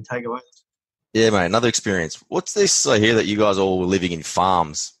that no one can take away. Yeah, mate, another experience. What's this I hear that you guys all were living in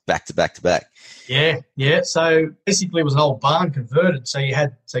farms back to back to back? Yeah. So basically it was an old barn converted. So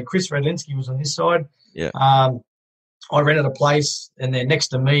Chris Radlinski was on this side. Yeah. I rented a place, and then next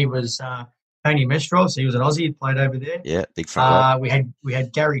to me was Tony Mestrov. So he was an Aussie, he played over there. Yeah, big front row. We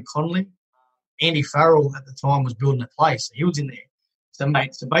had Gary Connolly. Andy Farrell at the time was building a place. So he was in there. So,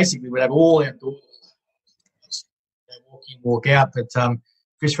 mate, basically we'd have all outdoors. Walk in, walk out. But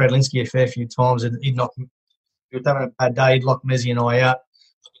Chris Radlinski a fair few times, and he'd knock. He was having a bad day. He'd lock Mezzy and I out,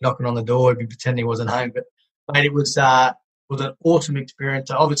 knocking on the door. He'd be pretending he wasn't home. But mate, it was an awesome experience.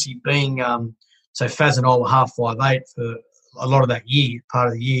 So obviously, being so Faz and I were half 5'8" for a lot of that year, part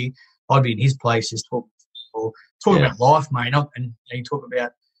of the year. I'd be in his place just talking about life, mate. And you talk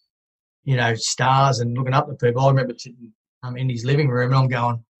about stars and looking up to people. I remember sitting in his living room, and I'm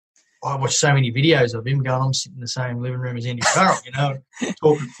going, I watched so many videos of him going, I'm sitting in the same living room as Andy Farrell,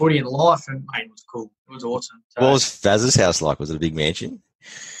 talking footy and life, and mate, it was cool. It was awesome. So, what was Faz's house like? Was it a big mansion?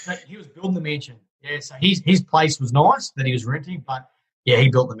 He was building the mansion. Yeah, so his place was nice that he was renting, but yeah, he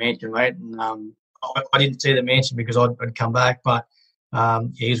built the mansion, mate. And I didn't see the mansion because I'd come back, but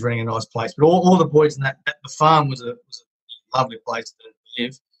he was renting a nice place. But all the boys in the farm was a lovely place to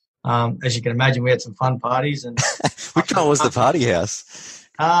live. As you can imagine, we had some fun parties. And which one was the party house?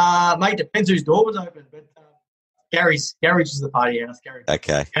 Mate, depends whose door was open, but Gary's was the party house. Gary.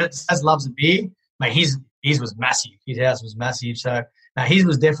 Okay. As loves a beer. Mate, his was massive. His house was massive. So his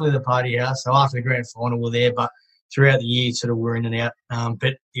was definitely the party house. So after the grand final, we're there, but throughout the year, sort of we're in and out.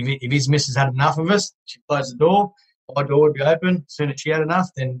 But if his missus had enough of us, she'd close the door. My door would be open. As soon as she had enough,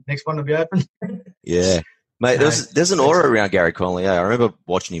 then next one would be open. Yeah. Mate, there's an aura around Gary Connolly. I remember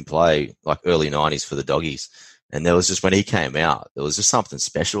watching him play like early 90s for the Doggies. And there was just, when he came out, there was just something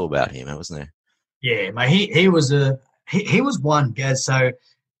special about him, wasn't there? Yeah, mate. He was one, Gaz. So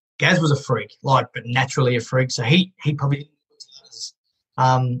Gaz was a freak, but naturally a freak. So he probably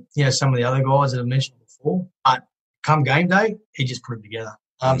didn't some of the other guys that I mentioned before. But come game day, he just put it together.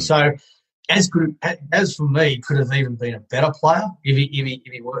 So Gaz for me could have even been a better player if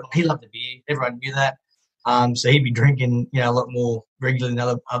he were. He loved the beer. Everyone knew that. So he'd be drinking, a lot more regularly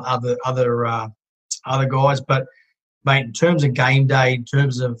than other guys. But mate, in terms of game day, in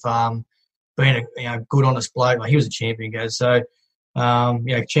terms of being a good, honest bloke, he was a champion, guys. So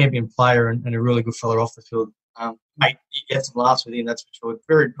champion player and a really good fella off the field. Mate, you get some laughs with him, that's for sure.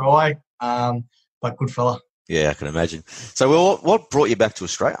 Very dry, but good fella. Yeah, I can imagine. So, what brought you back to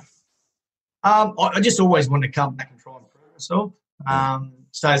Australia? I just always wanted to come back and try and prove myself.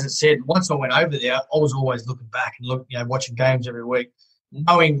 So as I said, once I went over there, I was always looking back and watching games every week,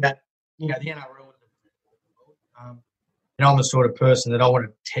 knowing that the NRL. And I'm the sort of person that I want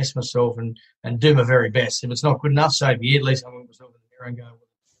to test myself and do my very best. If it's not good enough, so be it. At least I look myself in the mirror and go,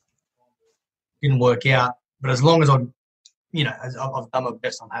 didn't work out. But as long as I've done my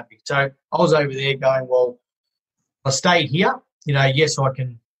best, I'm happy. So I was over there going, well, I stayed here. Yes, I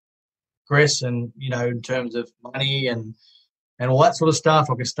can progress and, in terms of money and all that sort of stuff.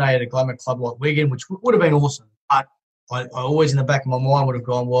 I could stay at a glamour club like Wigan, which would have been awesome. But I always in the back of my mind would have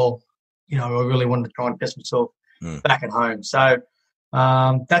gone, well, I really wanted to try and test myself back at home. So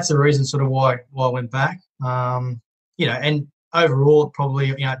that's the reason sort of why I went back. And overall,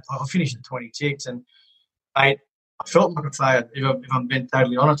 probably, I finished at 26 and I felt like I failed. If I'm being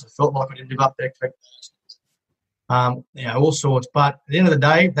totally honest, I felt like I didn't live up to expectations. All sorts. But at the end of the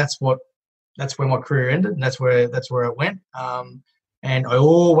day, that's where my career ended, and that's where it went. And I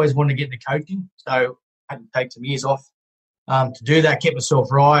always wanted to get into coaching, so I had to take some years off to do that, get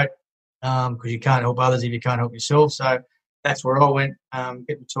myself right, because you can't help others if you can't help yourself. So that's where I went,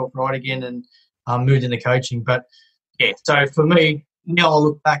 get myself right again, and moved into coaching. But yeah, so for me, now I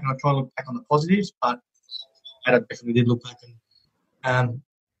look back and I try to look back on the positives, but I definitely did look back and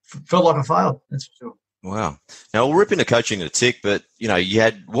felt like I failed. That's for sure. Wow. Now we'll rip into coaching in a tick, but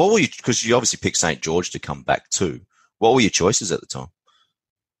because you obviously picked St. George to come back to. What were your choices at the time?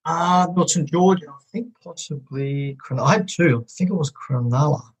 Not St. George, I think possibly I had two. I think it was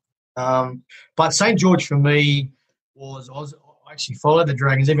Cronulla. But St. George for me I actually followed the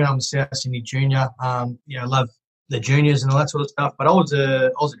Dragons, even though I'm a South Sydney junior. I love the juniors and all that sort of stuff. But I was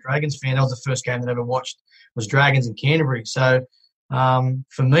a Dragons fan. That was the first game that I ever watched, was Dragons in Canterbury. So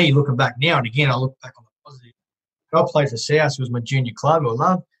for me, looking back now, and again, I look back on the positive. I played for South, it was my junior club, I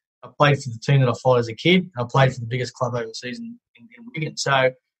loved. I played for the team that I followed as a kid. I played for the biggest club overseas in Wigan.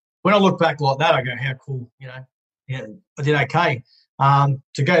 So when I look back like that, I go, how cool, I did okay.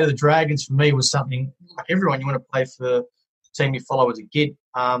 To go to the Dragons for me was something, like everyone, you want to play for the team you follow as a kid.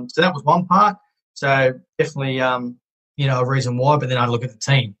 So that was one part. So definitely, a reason why. But then I look at the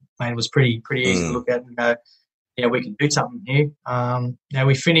team. It was pretty easy to look at and go, yeah, we can do something here.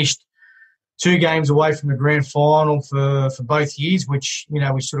 We finished 2 games away from the grand final for both years, which,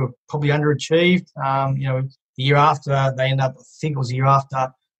 we sort of probably underachieved. The year after, they ended up, I think it was the year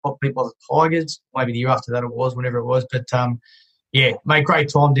after, got beat by the Tigers. Maybe the year after that it was, whenever it was. But, made great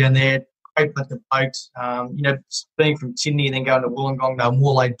time down there. Great bunch of blokes. Being from Sydney and then going to Wollongong, they were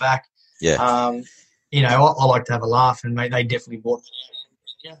more laid back. Yeah. I like to have a laugh, and, mate, they definitely brought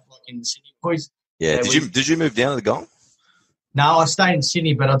in the Sydney boys. Yeah. Did you move down to the Gong? No, I stayed in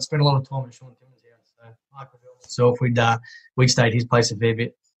Sydney, but I'd spent a lot of time at Sean Timmins' house. So I could help myself. We'd stayed at his place a fair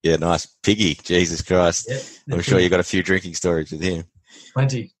bit. Yeah, nice. Piggy, Jesus Christ. Yeah, I'm sure you got a few drinking stories with him.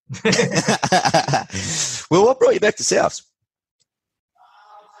 Plenty. Well, what brought you back to Souths?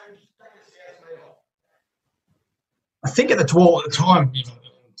 I think at the time, there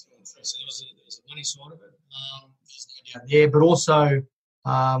was a money side of it. There's no doubt there, but also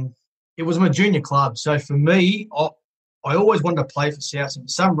it was my junior club. So for me, I always wanted to play for Souths, and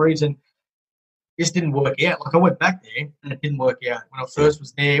for some reason, this didn't work out. Like I went back there, and it didn't work out when I first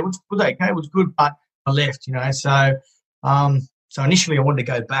was there. It was okay, it was good, but I left. So initially I wanted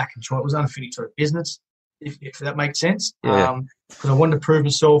to go back and try. It was unfinished sort of business, if that makes sense. Yeah. Because I wanted to prove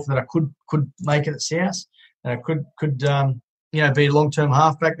myself that I could make it at Souths, and I could be a long-term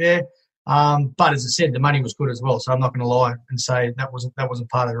halfback there. But as I said, the money was good as well. So I'm not going to lie and say that wasn't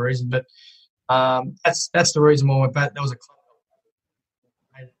part of the reason. But that's the reason why I went back. That was a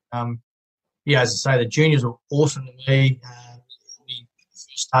club. As I say, the juniors were awesome to me. We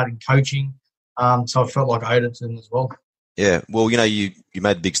first started coaching, so I felt like I owed it to them as well. Yeah, well, you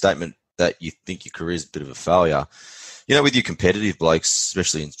made a big statement that you think your career is a bit of a failure. With your competitive blokes,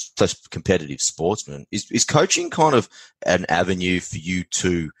 especially in such competitive sportsmen, is coaching kind of an avenue for you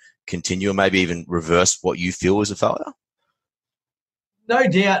to continue or maybe even reverse what you feel is a failure? No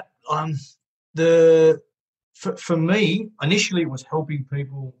doubt. For me, initially it was helping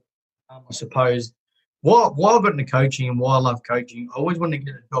people, I suppose. Why I got into coaching and why I love coaching, I always wanted to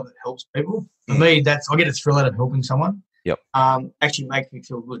get a job that helps people. For me, I get a thrill out of helping someone. Yep. Actually makes me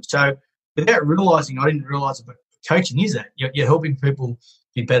feel good. So without realising, I didn't realise it, but coaching is that. You're helping people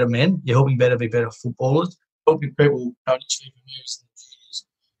be better men. You're helping be better footballers. Helping people achieve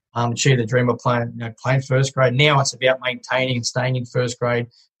the dream of playing first grade. Now it's about maintaining and staying in first grade,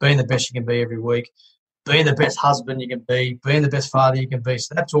 being the best you can be every week, being the best husband you can be, being the best father you can be.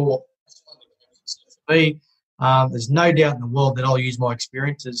 So that's all. For me, there's no doubt in the world that I'll use my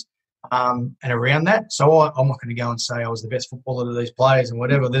experiences and around that. So I'm not going to go and say I was the best footballer to these players and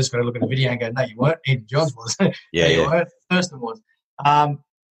whatever. They're just going to look at the video and go, no, you weren't. Eden Johns was. You weren't. Thurston was.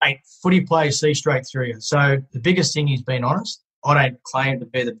 Footy players see straight through you. So the biggest thing is being honest. I don't claim to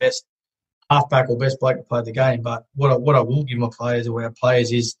be the best halfback or best bloke to play the game, but what I will give my players or our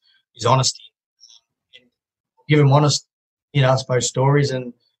players is honesty. And give them honest, I suppose, stories.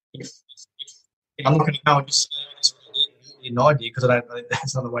 And if I'm not going to go and just say this is an idea because I don't.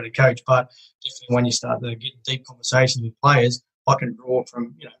 That's not the way to coach. But definitely when you start to get deep conversations with players, I can draw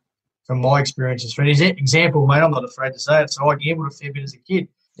from my experiences. For example, mate, I'm not afraid to say it. So I gambled a fair bit as a kid.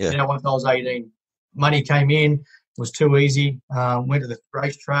 Yeah. Once I was 18, money came in. It was too easy. Went to the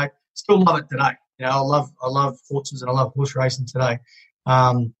racetrack. Still love it today. I love horses and I love horse racing today.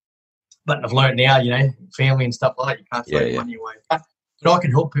 But I've learned now, family and stuff like that, you can't throw money away. But I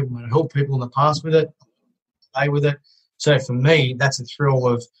can help people, and I helped people in the past with it, stay with it. So for me, that's a thrill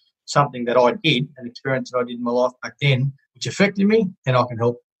of something that I did, an experience that I did in my life back then, which affected me. Then I can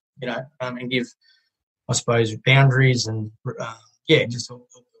help, and give, I suppose, boundaries and just help.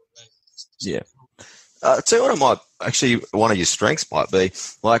 Yeah. I'll tell you what one of your strengths might be.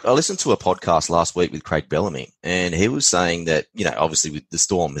 Like, I listened to a podcast last week with Craig Bellamy, and he was saying that, obviously with the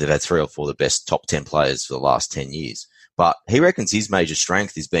Storm, they've had 3 or 4 of the best top 10 players for the last 10 years. But he reckons his major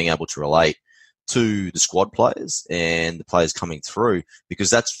strength is being able to relate to the squad players and the players coming through,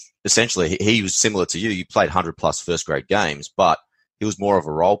 because that's essentially, he was similar to you. You played 100-plus first-grade games, but he was more of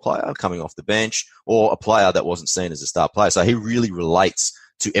a role player coming off the bench or a player that wasn't seen as a star player. So he really relates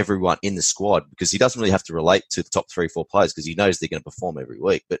to everyone in the squad because he doesn't really have to relate to the top 3 or 4 players because he knows they're going to perform every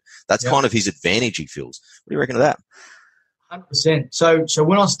week. But that's kind of his advantage, he feels. What do you reckon of that? 100%. So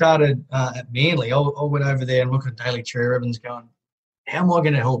when I started at Manly, I went over there and looked at Daly Cherry-Evans going, how am I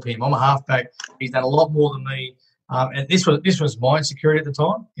going to help him? I'm a halfback. He's done a lot more than me. And this was my insecurity at the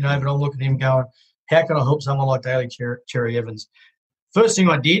time, but I'm looking at him going, how can I help someone like Daly Cherry-Evans? First thing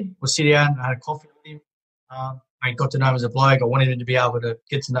I did was sit down and had a coffee with him. I got to know him as a bloke. I wanted him to be able to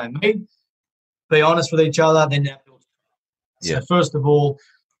get to know me, be honest with each other, then that builds. So first of all,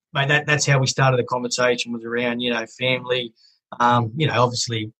 mate, that's how we started the conversation, was around, family,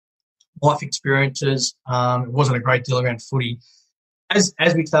 obviously life experiences. It wasn't a great deal around footy. As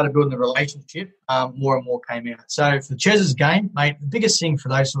we started building the relationship, more and more came out. So for Chez's game, mate, the biggest thing for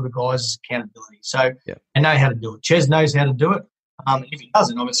those sort of guys is accountability. So they know how to do it. Chez knows how to do it. If he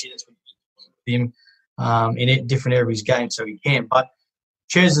doesn't, obviously that's what you do with him. In a different area of his game, so he can. But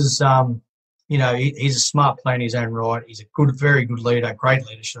Chez is, he's a smart player in his own right. He's a very good leader, great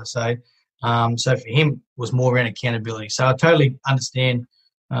leader, should I say. So for him, it was more around accountability. So I totally understand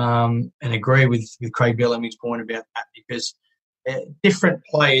and agree with Craig Bellamy's point about that, because different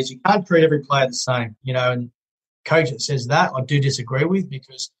players, you can't treat every player the same, and coach that says that I do disagree with,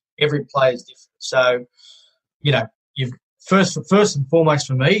 because every player is different. So, you've first and foremost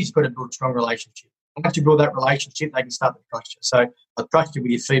for me, you've got to build a strong relationship. Once you build that relationship, they can start to trust you. So I trust you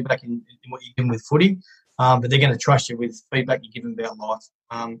with your feedback in what you give them with footy, but they're going to trust you with feedback you give them about life.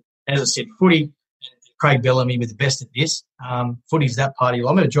 As I said, footy, Craig Bellamy with the best at this. Footy's that part of your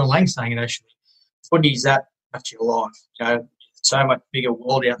life. I remember John Lang saying it actually. Footy's that much of your life. So much bigger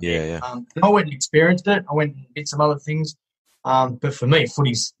world out there. Yeah. And I went and experienced it. I went and did some other things. But for me,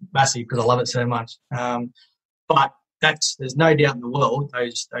 footy's massive because I love it so much. But there's no doubt in the world,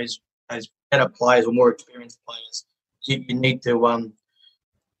 those better players or more experienced players, you need to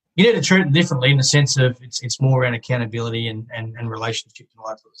treat them differently, in the sense of it's more around accountability and relationships and all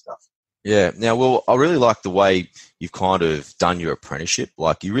that sort of stuff. Yeah. Now, Will, I really like the way you've kind of done your apprenticeship.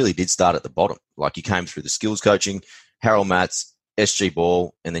 Like, you really did start at the bottom. Like, you came through the skills coaching, Harold Matts, SG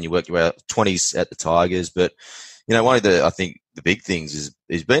Ball, and then you worked your way out 20s at the Tigers. But, one of I think the big things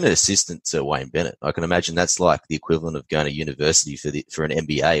is being an assistant to Wayne Bennett. I can imagine that's like the equivalent of going to university for an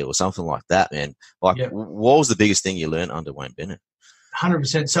MBA or something like that, man. Like, What was the biggest thing you learned under Wayne Bennett?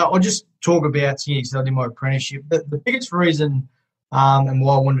 100%. So I'll just talk about, I did my apprenticeship. The biggest reason and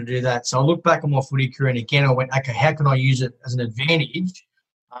why I wanted to do that, so I look back on my footy career, and again, I went, okay, how can I use it as an advantage?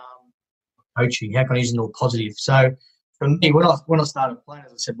 Coaching, how can I use it into a positive? So for me, when I started playing,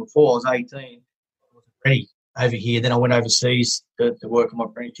 as I said before, I was 18. I wasn't ready over here. Then I went overseas to work on my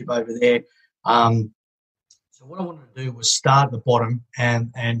apprenticeship over there. So what I wanted to do was start at the bottom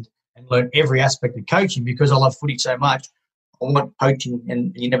and learn every aspect of coaching, because I love footy so much. I want coaching,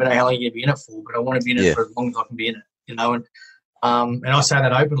 and you never know how long you're going to be in it for, but I want to be in it for as long as I can be in it, and I say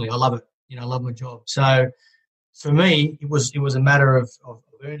that openly. I love it. I love my job. So for me, it was a matter of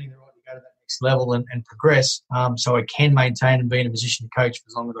earning the right to go to that next level and progress, so I can maintain and be in a position to coach for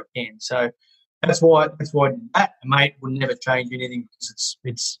as long as I can. So that's why I did that. And mate, would never change anything, because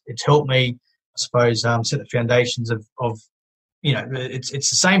it's helped me, I suppose, set the foundations of it's the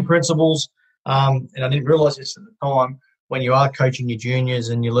same principles. And I didn't realise this at the time. When you are coaching your juniors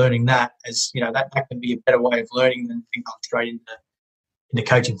and you're learning that, as that can be a better way of learning than going straight into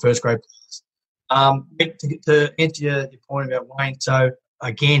coaching first grade players. To answer your point about Wayne, so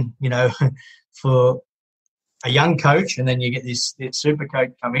again, for a young coach, and then you get this super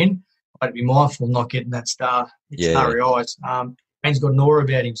coach come in, I'd be mindful of not getting that starry eyes. Wayne's got an aura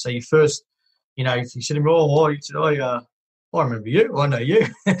about him. So you first, if you said him, you said, I remember you, I know you.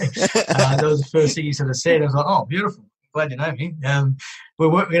 That was the first thing he sort of said. I was like, oh, beautiful. Glad you know me. We're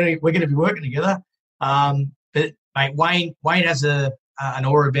going to be working together. But mate, Wayne has an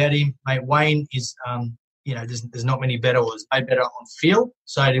aura about him. Mate, Wayne is, there's not many better, or there's no better on field.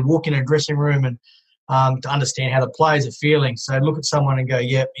 So to walk in a dressing room and to understand how the players are feeling. So look at someone and go,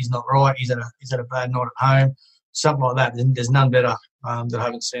 yep, he's not right. He's at a bad night at home, something like that. There's none better that I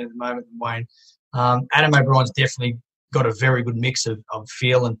haven't seen at the moment than Wayne. Adam O'Brien's definitely got a very good mix of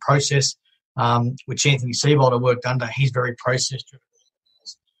feel and process. Which Anthony Seibold I worked under, he's very process-driven.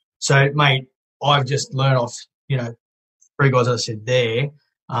 So, mate, I've just learned off, three guys, as I said there,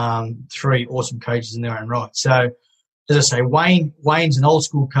 three awesome coaches in their own right. So, as I say, Wayne's an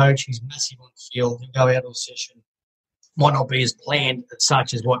old-school coach. He's massive on the field. He'll go out to a session. Might not be as planned as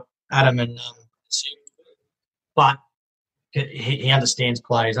such as what Adam and Seibold do, but he understands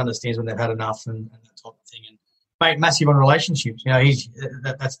players, understands when they've had enough and that type of thing. And mate, massive on relationships.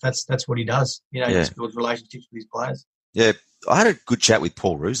 That's what he does. He just builds relationships with his players. Yeah, I had a good chat with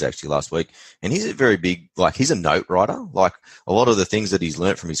Paul Roos actually last week, and he's a very big, he's a note writer. Like, a lot of the things that he's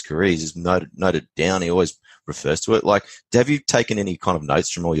learnt from his career, he's noted down. He always refers to it. Like, have you taken any kind of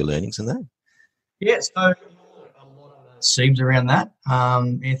notes from all your learnings in that? Yeah, so a lot of Siebes around that,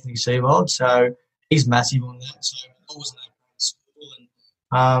 Anthony Seibold. So he's massive on that. So I was in that school,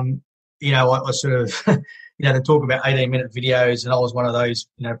 and I sort of. They talk about 18-minute videos, and I was one of those,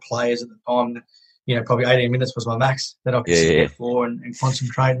 players at the time that, probably 18 minutes was my max that I could sit there for and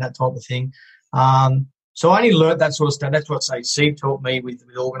concentrate and that type of thing. So I only learnt that sort of stuff. That's what, say, Steve taught me with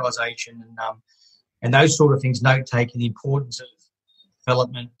organisation and those sort of things, note-taking, the importance of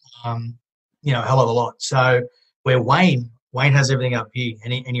development, a hell of a lot. So where Wayne has everything up here,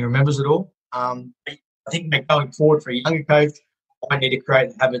 and he remembers it all. I think going forward for a younger coach, I need to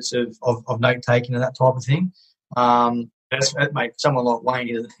create habits of note-taking and that type of thing. Mate, someone like Wayne,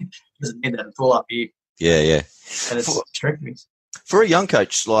 he doesn't need that. It's all up here. Yeah. And it's strengthening. For a young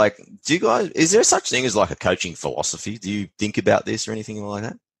coach, do you guys, is there such thing as a coaching philosophy? Do you think about this or anything like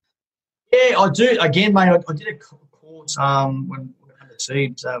that? Yeah, I do. Again, mate, I did a course when under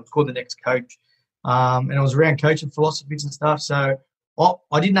Seeds, was called the next coach. And I was around coaching philosophies and stuff. So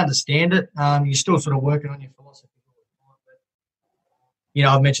I didn't understand it. You're still sort of working on your philosophy.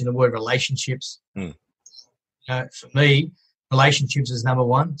 I've mentioned the word relationships. For me, relationships is number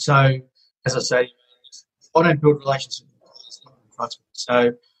one. So, as I say, I don't build relationships.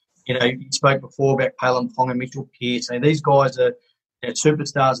 So, you spoke before about Kalyn Ponga, Mitchell Pearce. These guys are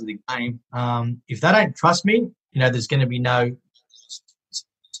superstars of the game. If they don't trust me, there's going to be no.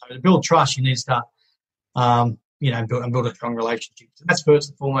 So to build trust, you need to start, build a strong relationship. So that's first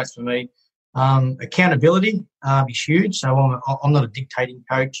and foremost for me. Accountability is huge. So I'm not a dictating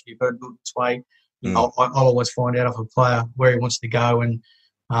coach. You've got to do it this way. I'll always find out of a player where he wants to go and,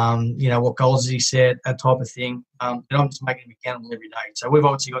 what goals has he set, that type of thing. And I'm just making him accountable every day. So we've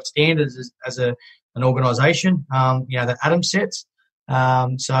obviously got standards as an organisation, that Adam sets.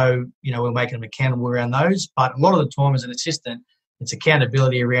 We're making them accountable around those. But a lot of the time as an assistant, it's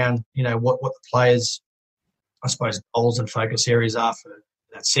accountability around, what the players, I suppose, goals and focus areas are for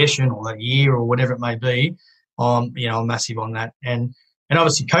that session or that year or whatever it may be. I'm massive on that. And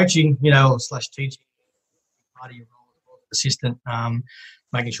obviously coaching, / teaching, part of your role as assistant,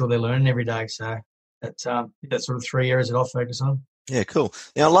 making sure they're learning every day. So that's sort of 3 areas that I'll focus on. Yeah, cool.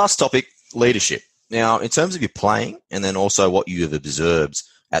 Now, last topic, leadership. Now, in terms of your playing and then also what you have observed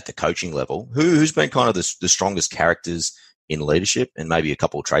at the coaching level, who's been kind of the strongest characters in leadership and maybe a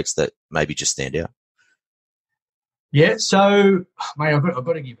couple of traits that maybe just stand out? Yeah, so, mate, I've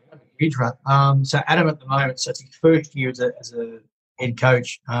got to give a huge rap. So Adam at the moment, so it's his first year as a head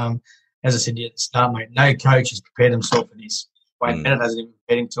coach. As I said at the start, mate, no coach has prepared himself for this. Wayne Bennett hasn't even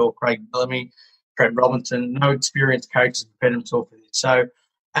prepared himself. Craig Bellamy, Craig Robinson, no experienced coach has prepared himself for this. So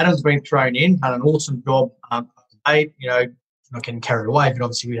Adam's been thrown in, done an awesome job up to date. Not getting carried away, but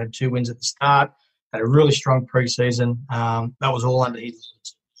obviously we had 2 wins at the start, had a really strong preseason. That was all under his.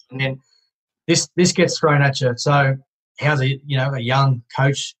 And then this gets thrown at you. So how's a young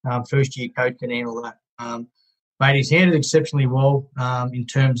coach, first year coach can handle that? Mate, he's handled exceptionally well in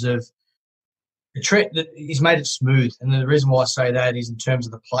terms of he's made it smooth. And the reason why I say that is in terms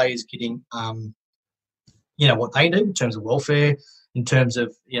of the players getting, what they need in terms of welfare, in terms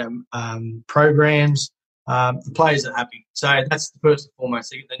of, programs. The players are happy. So that's the first and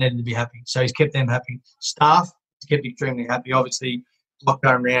foremost. They needed to be happy. So he's kept them happy. Staff, he's kept extremely happy. Obviously, a lot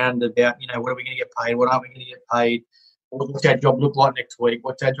going around about, what are we going to get paid? What aren't we going to get paid? What's our job look like next week?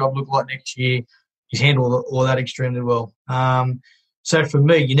 What's our job look like next year? He's handled all that extremely well. So for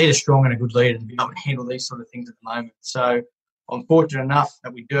me, you need a strong and a good leader to be able to handle these sort of things at the moment. So I'm fortunate enough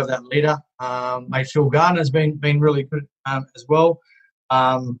that we do have that leader. Mate, Phil Gardner's been really good as well.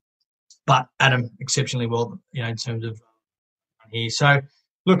 But Adam exceptionally well, in terms of here. So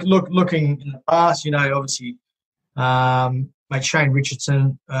looking in the past, obviously, mate, Shane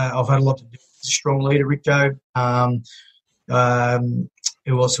Richardson, I've had a lot to do with. He's a strong leader, Richo.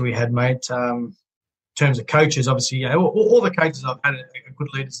 Who else we had, mate? In terms of coaches, obviously, all the coaches I've had are good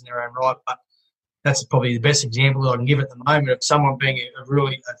leaders in their own right, but that's probably the best example that I can give at the moment of someone being a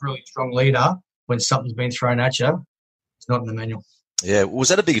really strong leader when something's been thrown at you. It's not in the manual. Yeah, was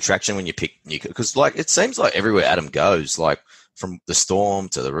that a big attraction when you picked Nico? Because it seems like everywhere Adam goes, from the Storm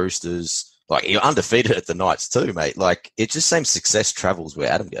to the Roosters, you're undefeated at the Knights too, mate. It just seems success travels where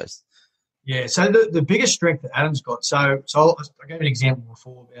Adam goes. Yeah, so the biggest strength that Adam's got. So I gave an example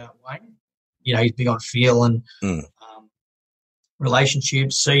before about Wayne. He's big on feel and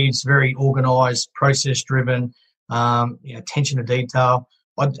relationships. Seeds, very organised, process-driven, attention to detail.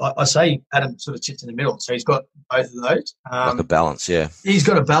 I say Adam sort of sits in the middle, so he's got both of those. Like a balance, yeah. He's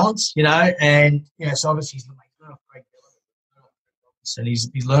got a balance, and so obviously he's learned off Craig Bellamy, and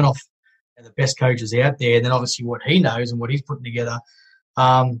he's learned off the best coaches out there, and then obviously what he knows and what he's putting together.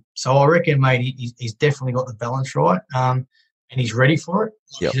 So I reckon, mate, he's definitely got the balance right, and he's ready for it.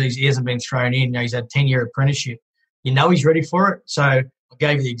 Yep. He hasn't been thrown in. He's had 10-year apprenticeship. He's ready for it. So I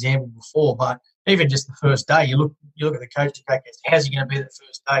gave you the example before, but even just the first day, you look at the coach, how's he going to be the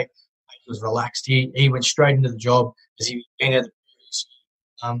first day? He was relaxed. He went straight into the job because he was been there the previous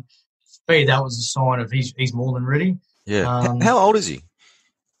year. For me, that was a sign of he's more than ready. Yeah. How old is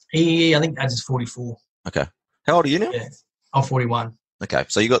he? I think that's 44. Okay. How old are you now? Yeah, I'm 41. Okay,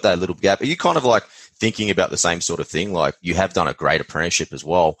 so you got that little gap. Are you kind of thinking about the same sort of thing? You have done a great apprenticeship as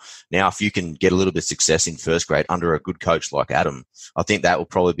well. Now, if you can get a little bit of success in first grade under a good coach like Adam, I think that will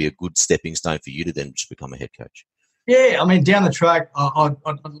probably be a good stepping stone for you to then just become a head coach. Yeah, I mean, down the track, I'd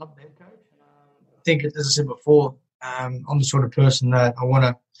love the head coach. I think, as I said before, I'm the sort of person that I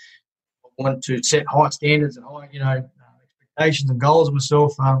want to set high standards and high, expectations and goals of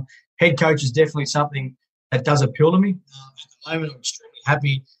myself. Head coach is definitely something that does appeal to me. At the moment, I'm extremely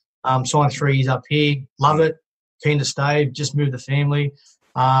happy. Signed 3 years up here. Love it. Keen to stay. Just move the family.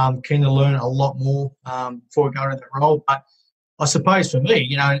 Keen to learn a lot more before we go into that role. But I suppose for me,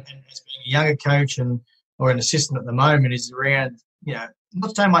 you know, and as being a younger coach or an assistant at the moment, is around, you know,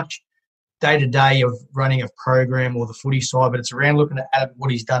 not so much day-to-day of running a program or the footy side, but it's around looking at Adam,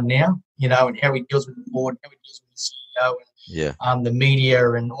 what he's done now, you know, and how he deals with the board, how he deals with the CEO and the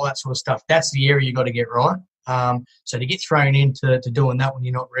media and all that sort of stuff. That's the area you got to get right. So to get thrown into doing that when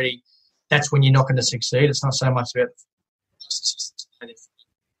you're not ready, that's when you're not going to succeed. It's not so much about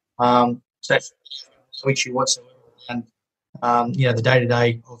so no issue whatsoever. And you know, the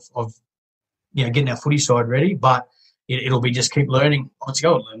day-to-day of you know, getting our footy side ready, but it'll be just keep learning. Let's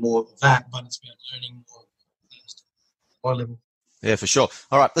go and learn more of that, but it's about learning more high level. Yeah, for sure.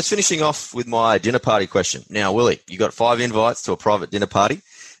 All right, let's finishing off with my dinner party question. Now, Willie, you got 5 invites to a private dinner party.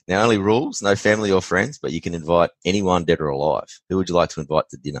 Now, only rules, no family or friends, but you can invite anyone dead or alive. Who would you like to invite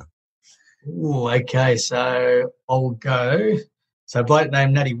to dinner? Ooh, okay, so I'll go. So a bloke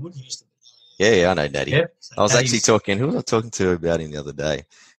named Natty Wood used to be. Yeah, I know Natty. Yep. So I was actually talking, who was I talking to about him the other day?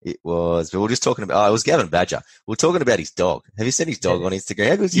 It was, we were just talking about, it was Gavin Badger. We were talking about his dog. Have you seen his dog on Instagram?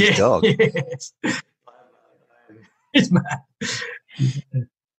 How good's his dog? Yes. It's mad.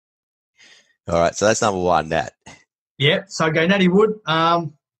 All right, so that's number 1, Nat. Yeah, so I go Natty Wood.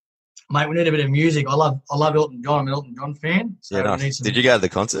 Mate, we need a bit of music. I love Elton John. I'm an Elton John fan. So yeah, nice. Did you go to the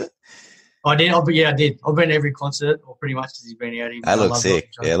concert? I did. I did. I've been to every concert, or pretty much as he's been out here. That looks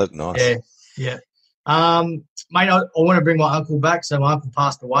sick. Yeah, look nice. Yeah. Mate, I want to bring my uncle back. So my uncle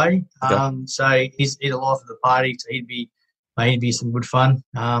passed away. Okay. So he's the life of the party. So he'd be some good fun.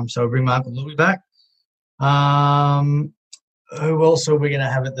 So I'll bring my uncle Louis back. Who else are we going to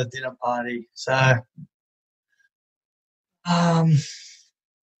have at the dinner party? So, what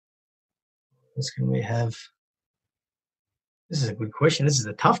else can we have? This is a good question. This is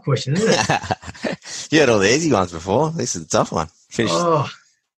a tough question, isn't it? You had all the easy ones before. This is a tough one. Finish. Oh,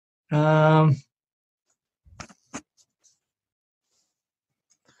 I'm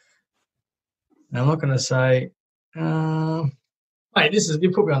not going to say. Mate,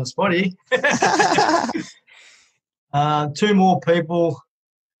 you put me on the spot here. 2 more people.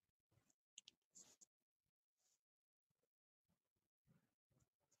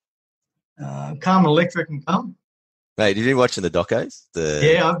 Carmen Electra can come. Mate, have you been watching the docos?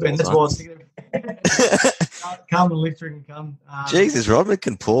 Yeah, I've been. That's what I was thinking of. Carmen Electra can come. Jesus, Rodman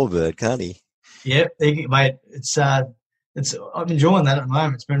can pour bird, can't he? Yeah, mate. It's I'm enjoying that at the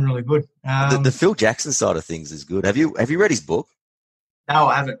moment. It's been really good. The Phil Jackson side of things is good. Have you read his book? No,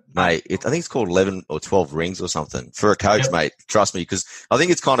 I haven't. Mate, I think it's called 11 or 12 Rings or something. For a coach, mate, trust me, because I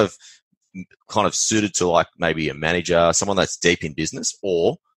think it's kind of suited to like maybe a manager, someone that's deep in business,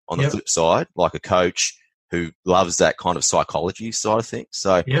 or on the flip side, like a coach who loves that kind of psychology side of things.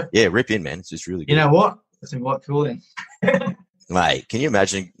 So, yeah, rip in, man. It's just really good. You know what? Let's invite Phil in. Mate, can you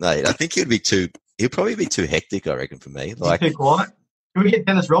imagine? Mate, I think he'll probably be too hectic, I reckon, for me. Like, too quiet. Can we get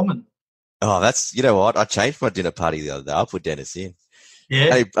Dennis Rodman? Oh, you know what? I changed my dinner party the other day. I'll put Dennis in.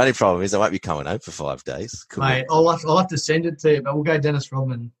 Yeah. Only problem is I won't be coming home for 5 days. Cool. Mate, I'll have to send it to you, but we'll go Dennis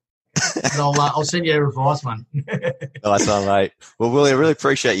Rodman. I'll send you a revised one. Nice one, mate. Well, Willie, I really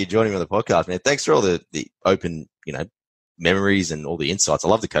appreciate you joining me on the podcast, man. Thanks for all the open, memories and all the insights. I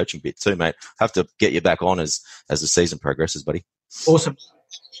love the coaching bit too, mate. Have to get you back on as the season progresses, buddy. Awesome.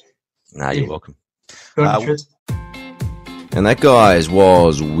 You're welcome. And that, guys,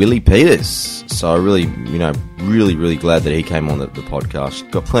 was Willie Peters. So really, really glad that he came on the podcast.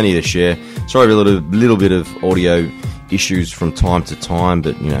 Got plenty to share. Sorry for a little bit of audio issues from time to time,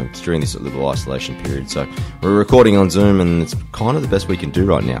 but, it's during this little isolation period. So we're recording on Zoom, and it's kind of the best we can do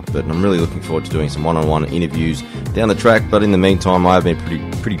right now. But I'm really looking forward to doing some one-on-one interviews down the track. But in the meantime, I've been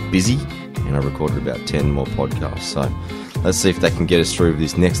pretty busy, and I recorded about 10 more podcasts. So let's see if that can get us through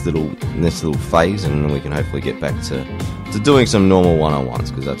this next little phase, and then we can hopefully get back to doing some normal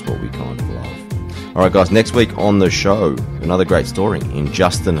one-on-ones, because that's what we kind of love. All right, guys, next week on the show, another great story in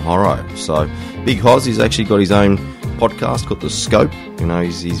Justin Horo. So Big Hoz, he's actually got his own podcast called The Scope.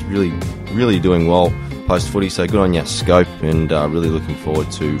 He's really doing well post-footy, so good on you, Scope, and really looking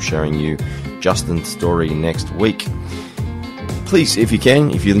forward to sharing you Justin's story next week. Please, if you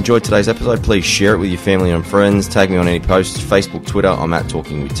enjoyed today's episode, please share it with your family and friends. Tag me on any posts. Facebook, Twitter, I'm at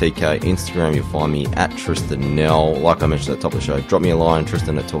Talking with TK. Instagram, you'll find me at Tristan Nell. Like I mentioned at the top of the show, drop me a line,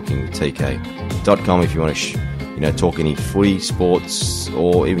 Tristan@talkingwithtk.com if you want to, talk any footy, sports,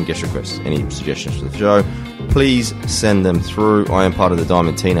 or even guest requests, any suggestions for the show. Please send them through. I am part of the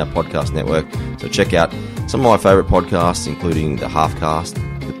Diamond Tina Podcast Network, so check out some of my favourite podcasts, including the Halfcast,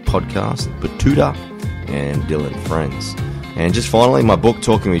 the podcast, Batuta, and Dylan Friends. And just finally, my book,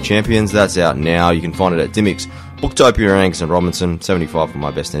 Talking with Champions, that's out now. You can find it at Dymocks, Booktopia, Angus and Robinson, 75 of my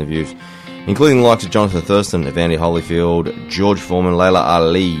best interviews, including the likes of Jonathan Thurston, Evander Holyfield, George Foreman, Layla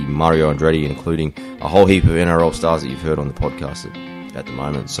Ali, Mario Andretti, including a whole heap of NRL stars that you've heard on the podcast at the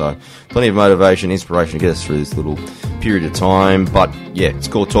moment. So plenty of motivation, inspiration to get us through this little period of time. But yeah, it's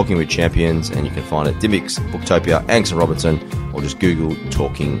called Talking with Champions, and you can find it at Dymocks, Booktopia, Angus and Robinson, or just Google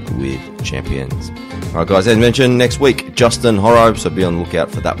Talking with Champions. Alright guys, as mentioned, next week, Justin Horro, so be on the lookout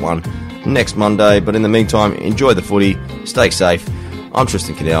for that one next Monday. But in the meantime, enjoy the footy, stay safe. I'm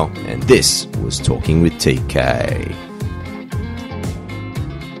Tristan Cannell, and this was Talking with TK.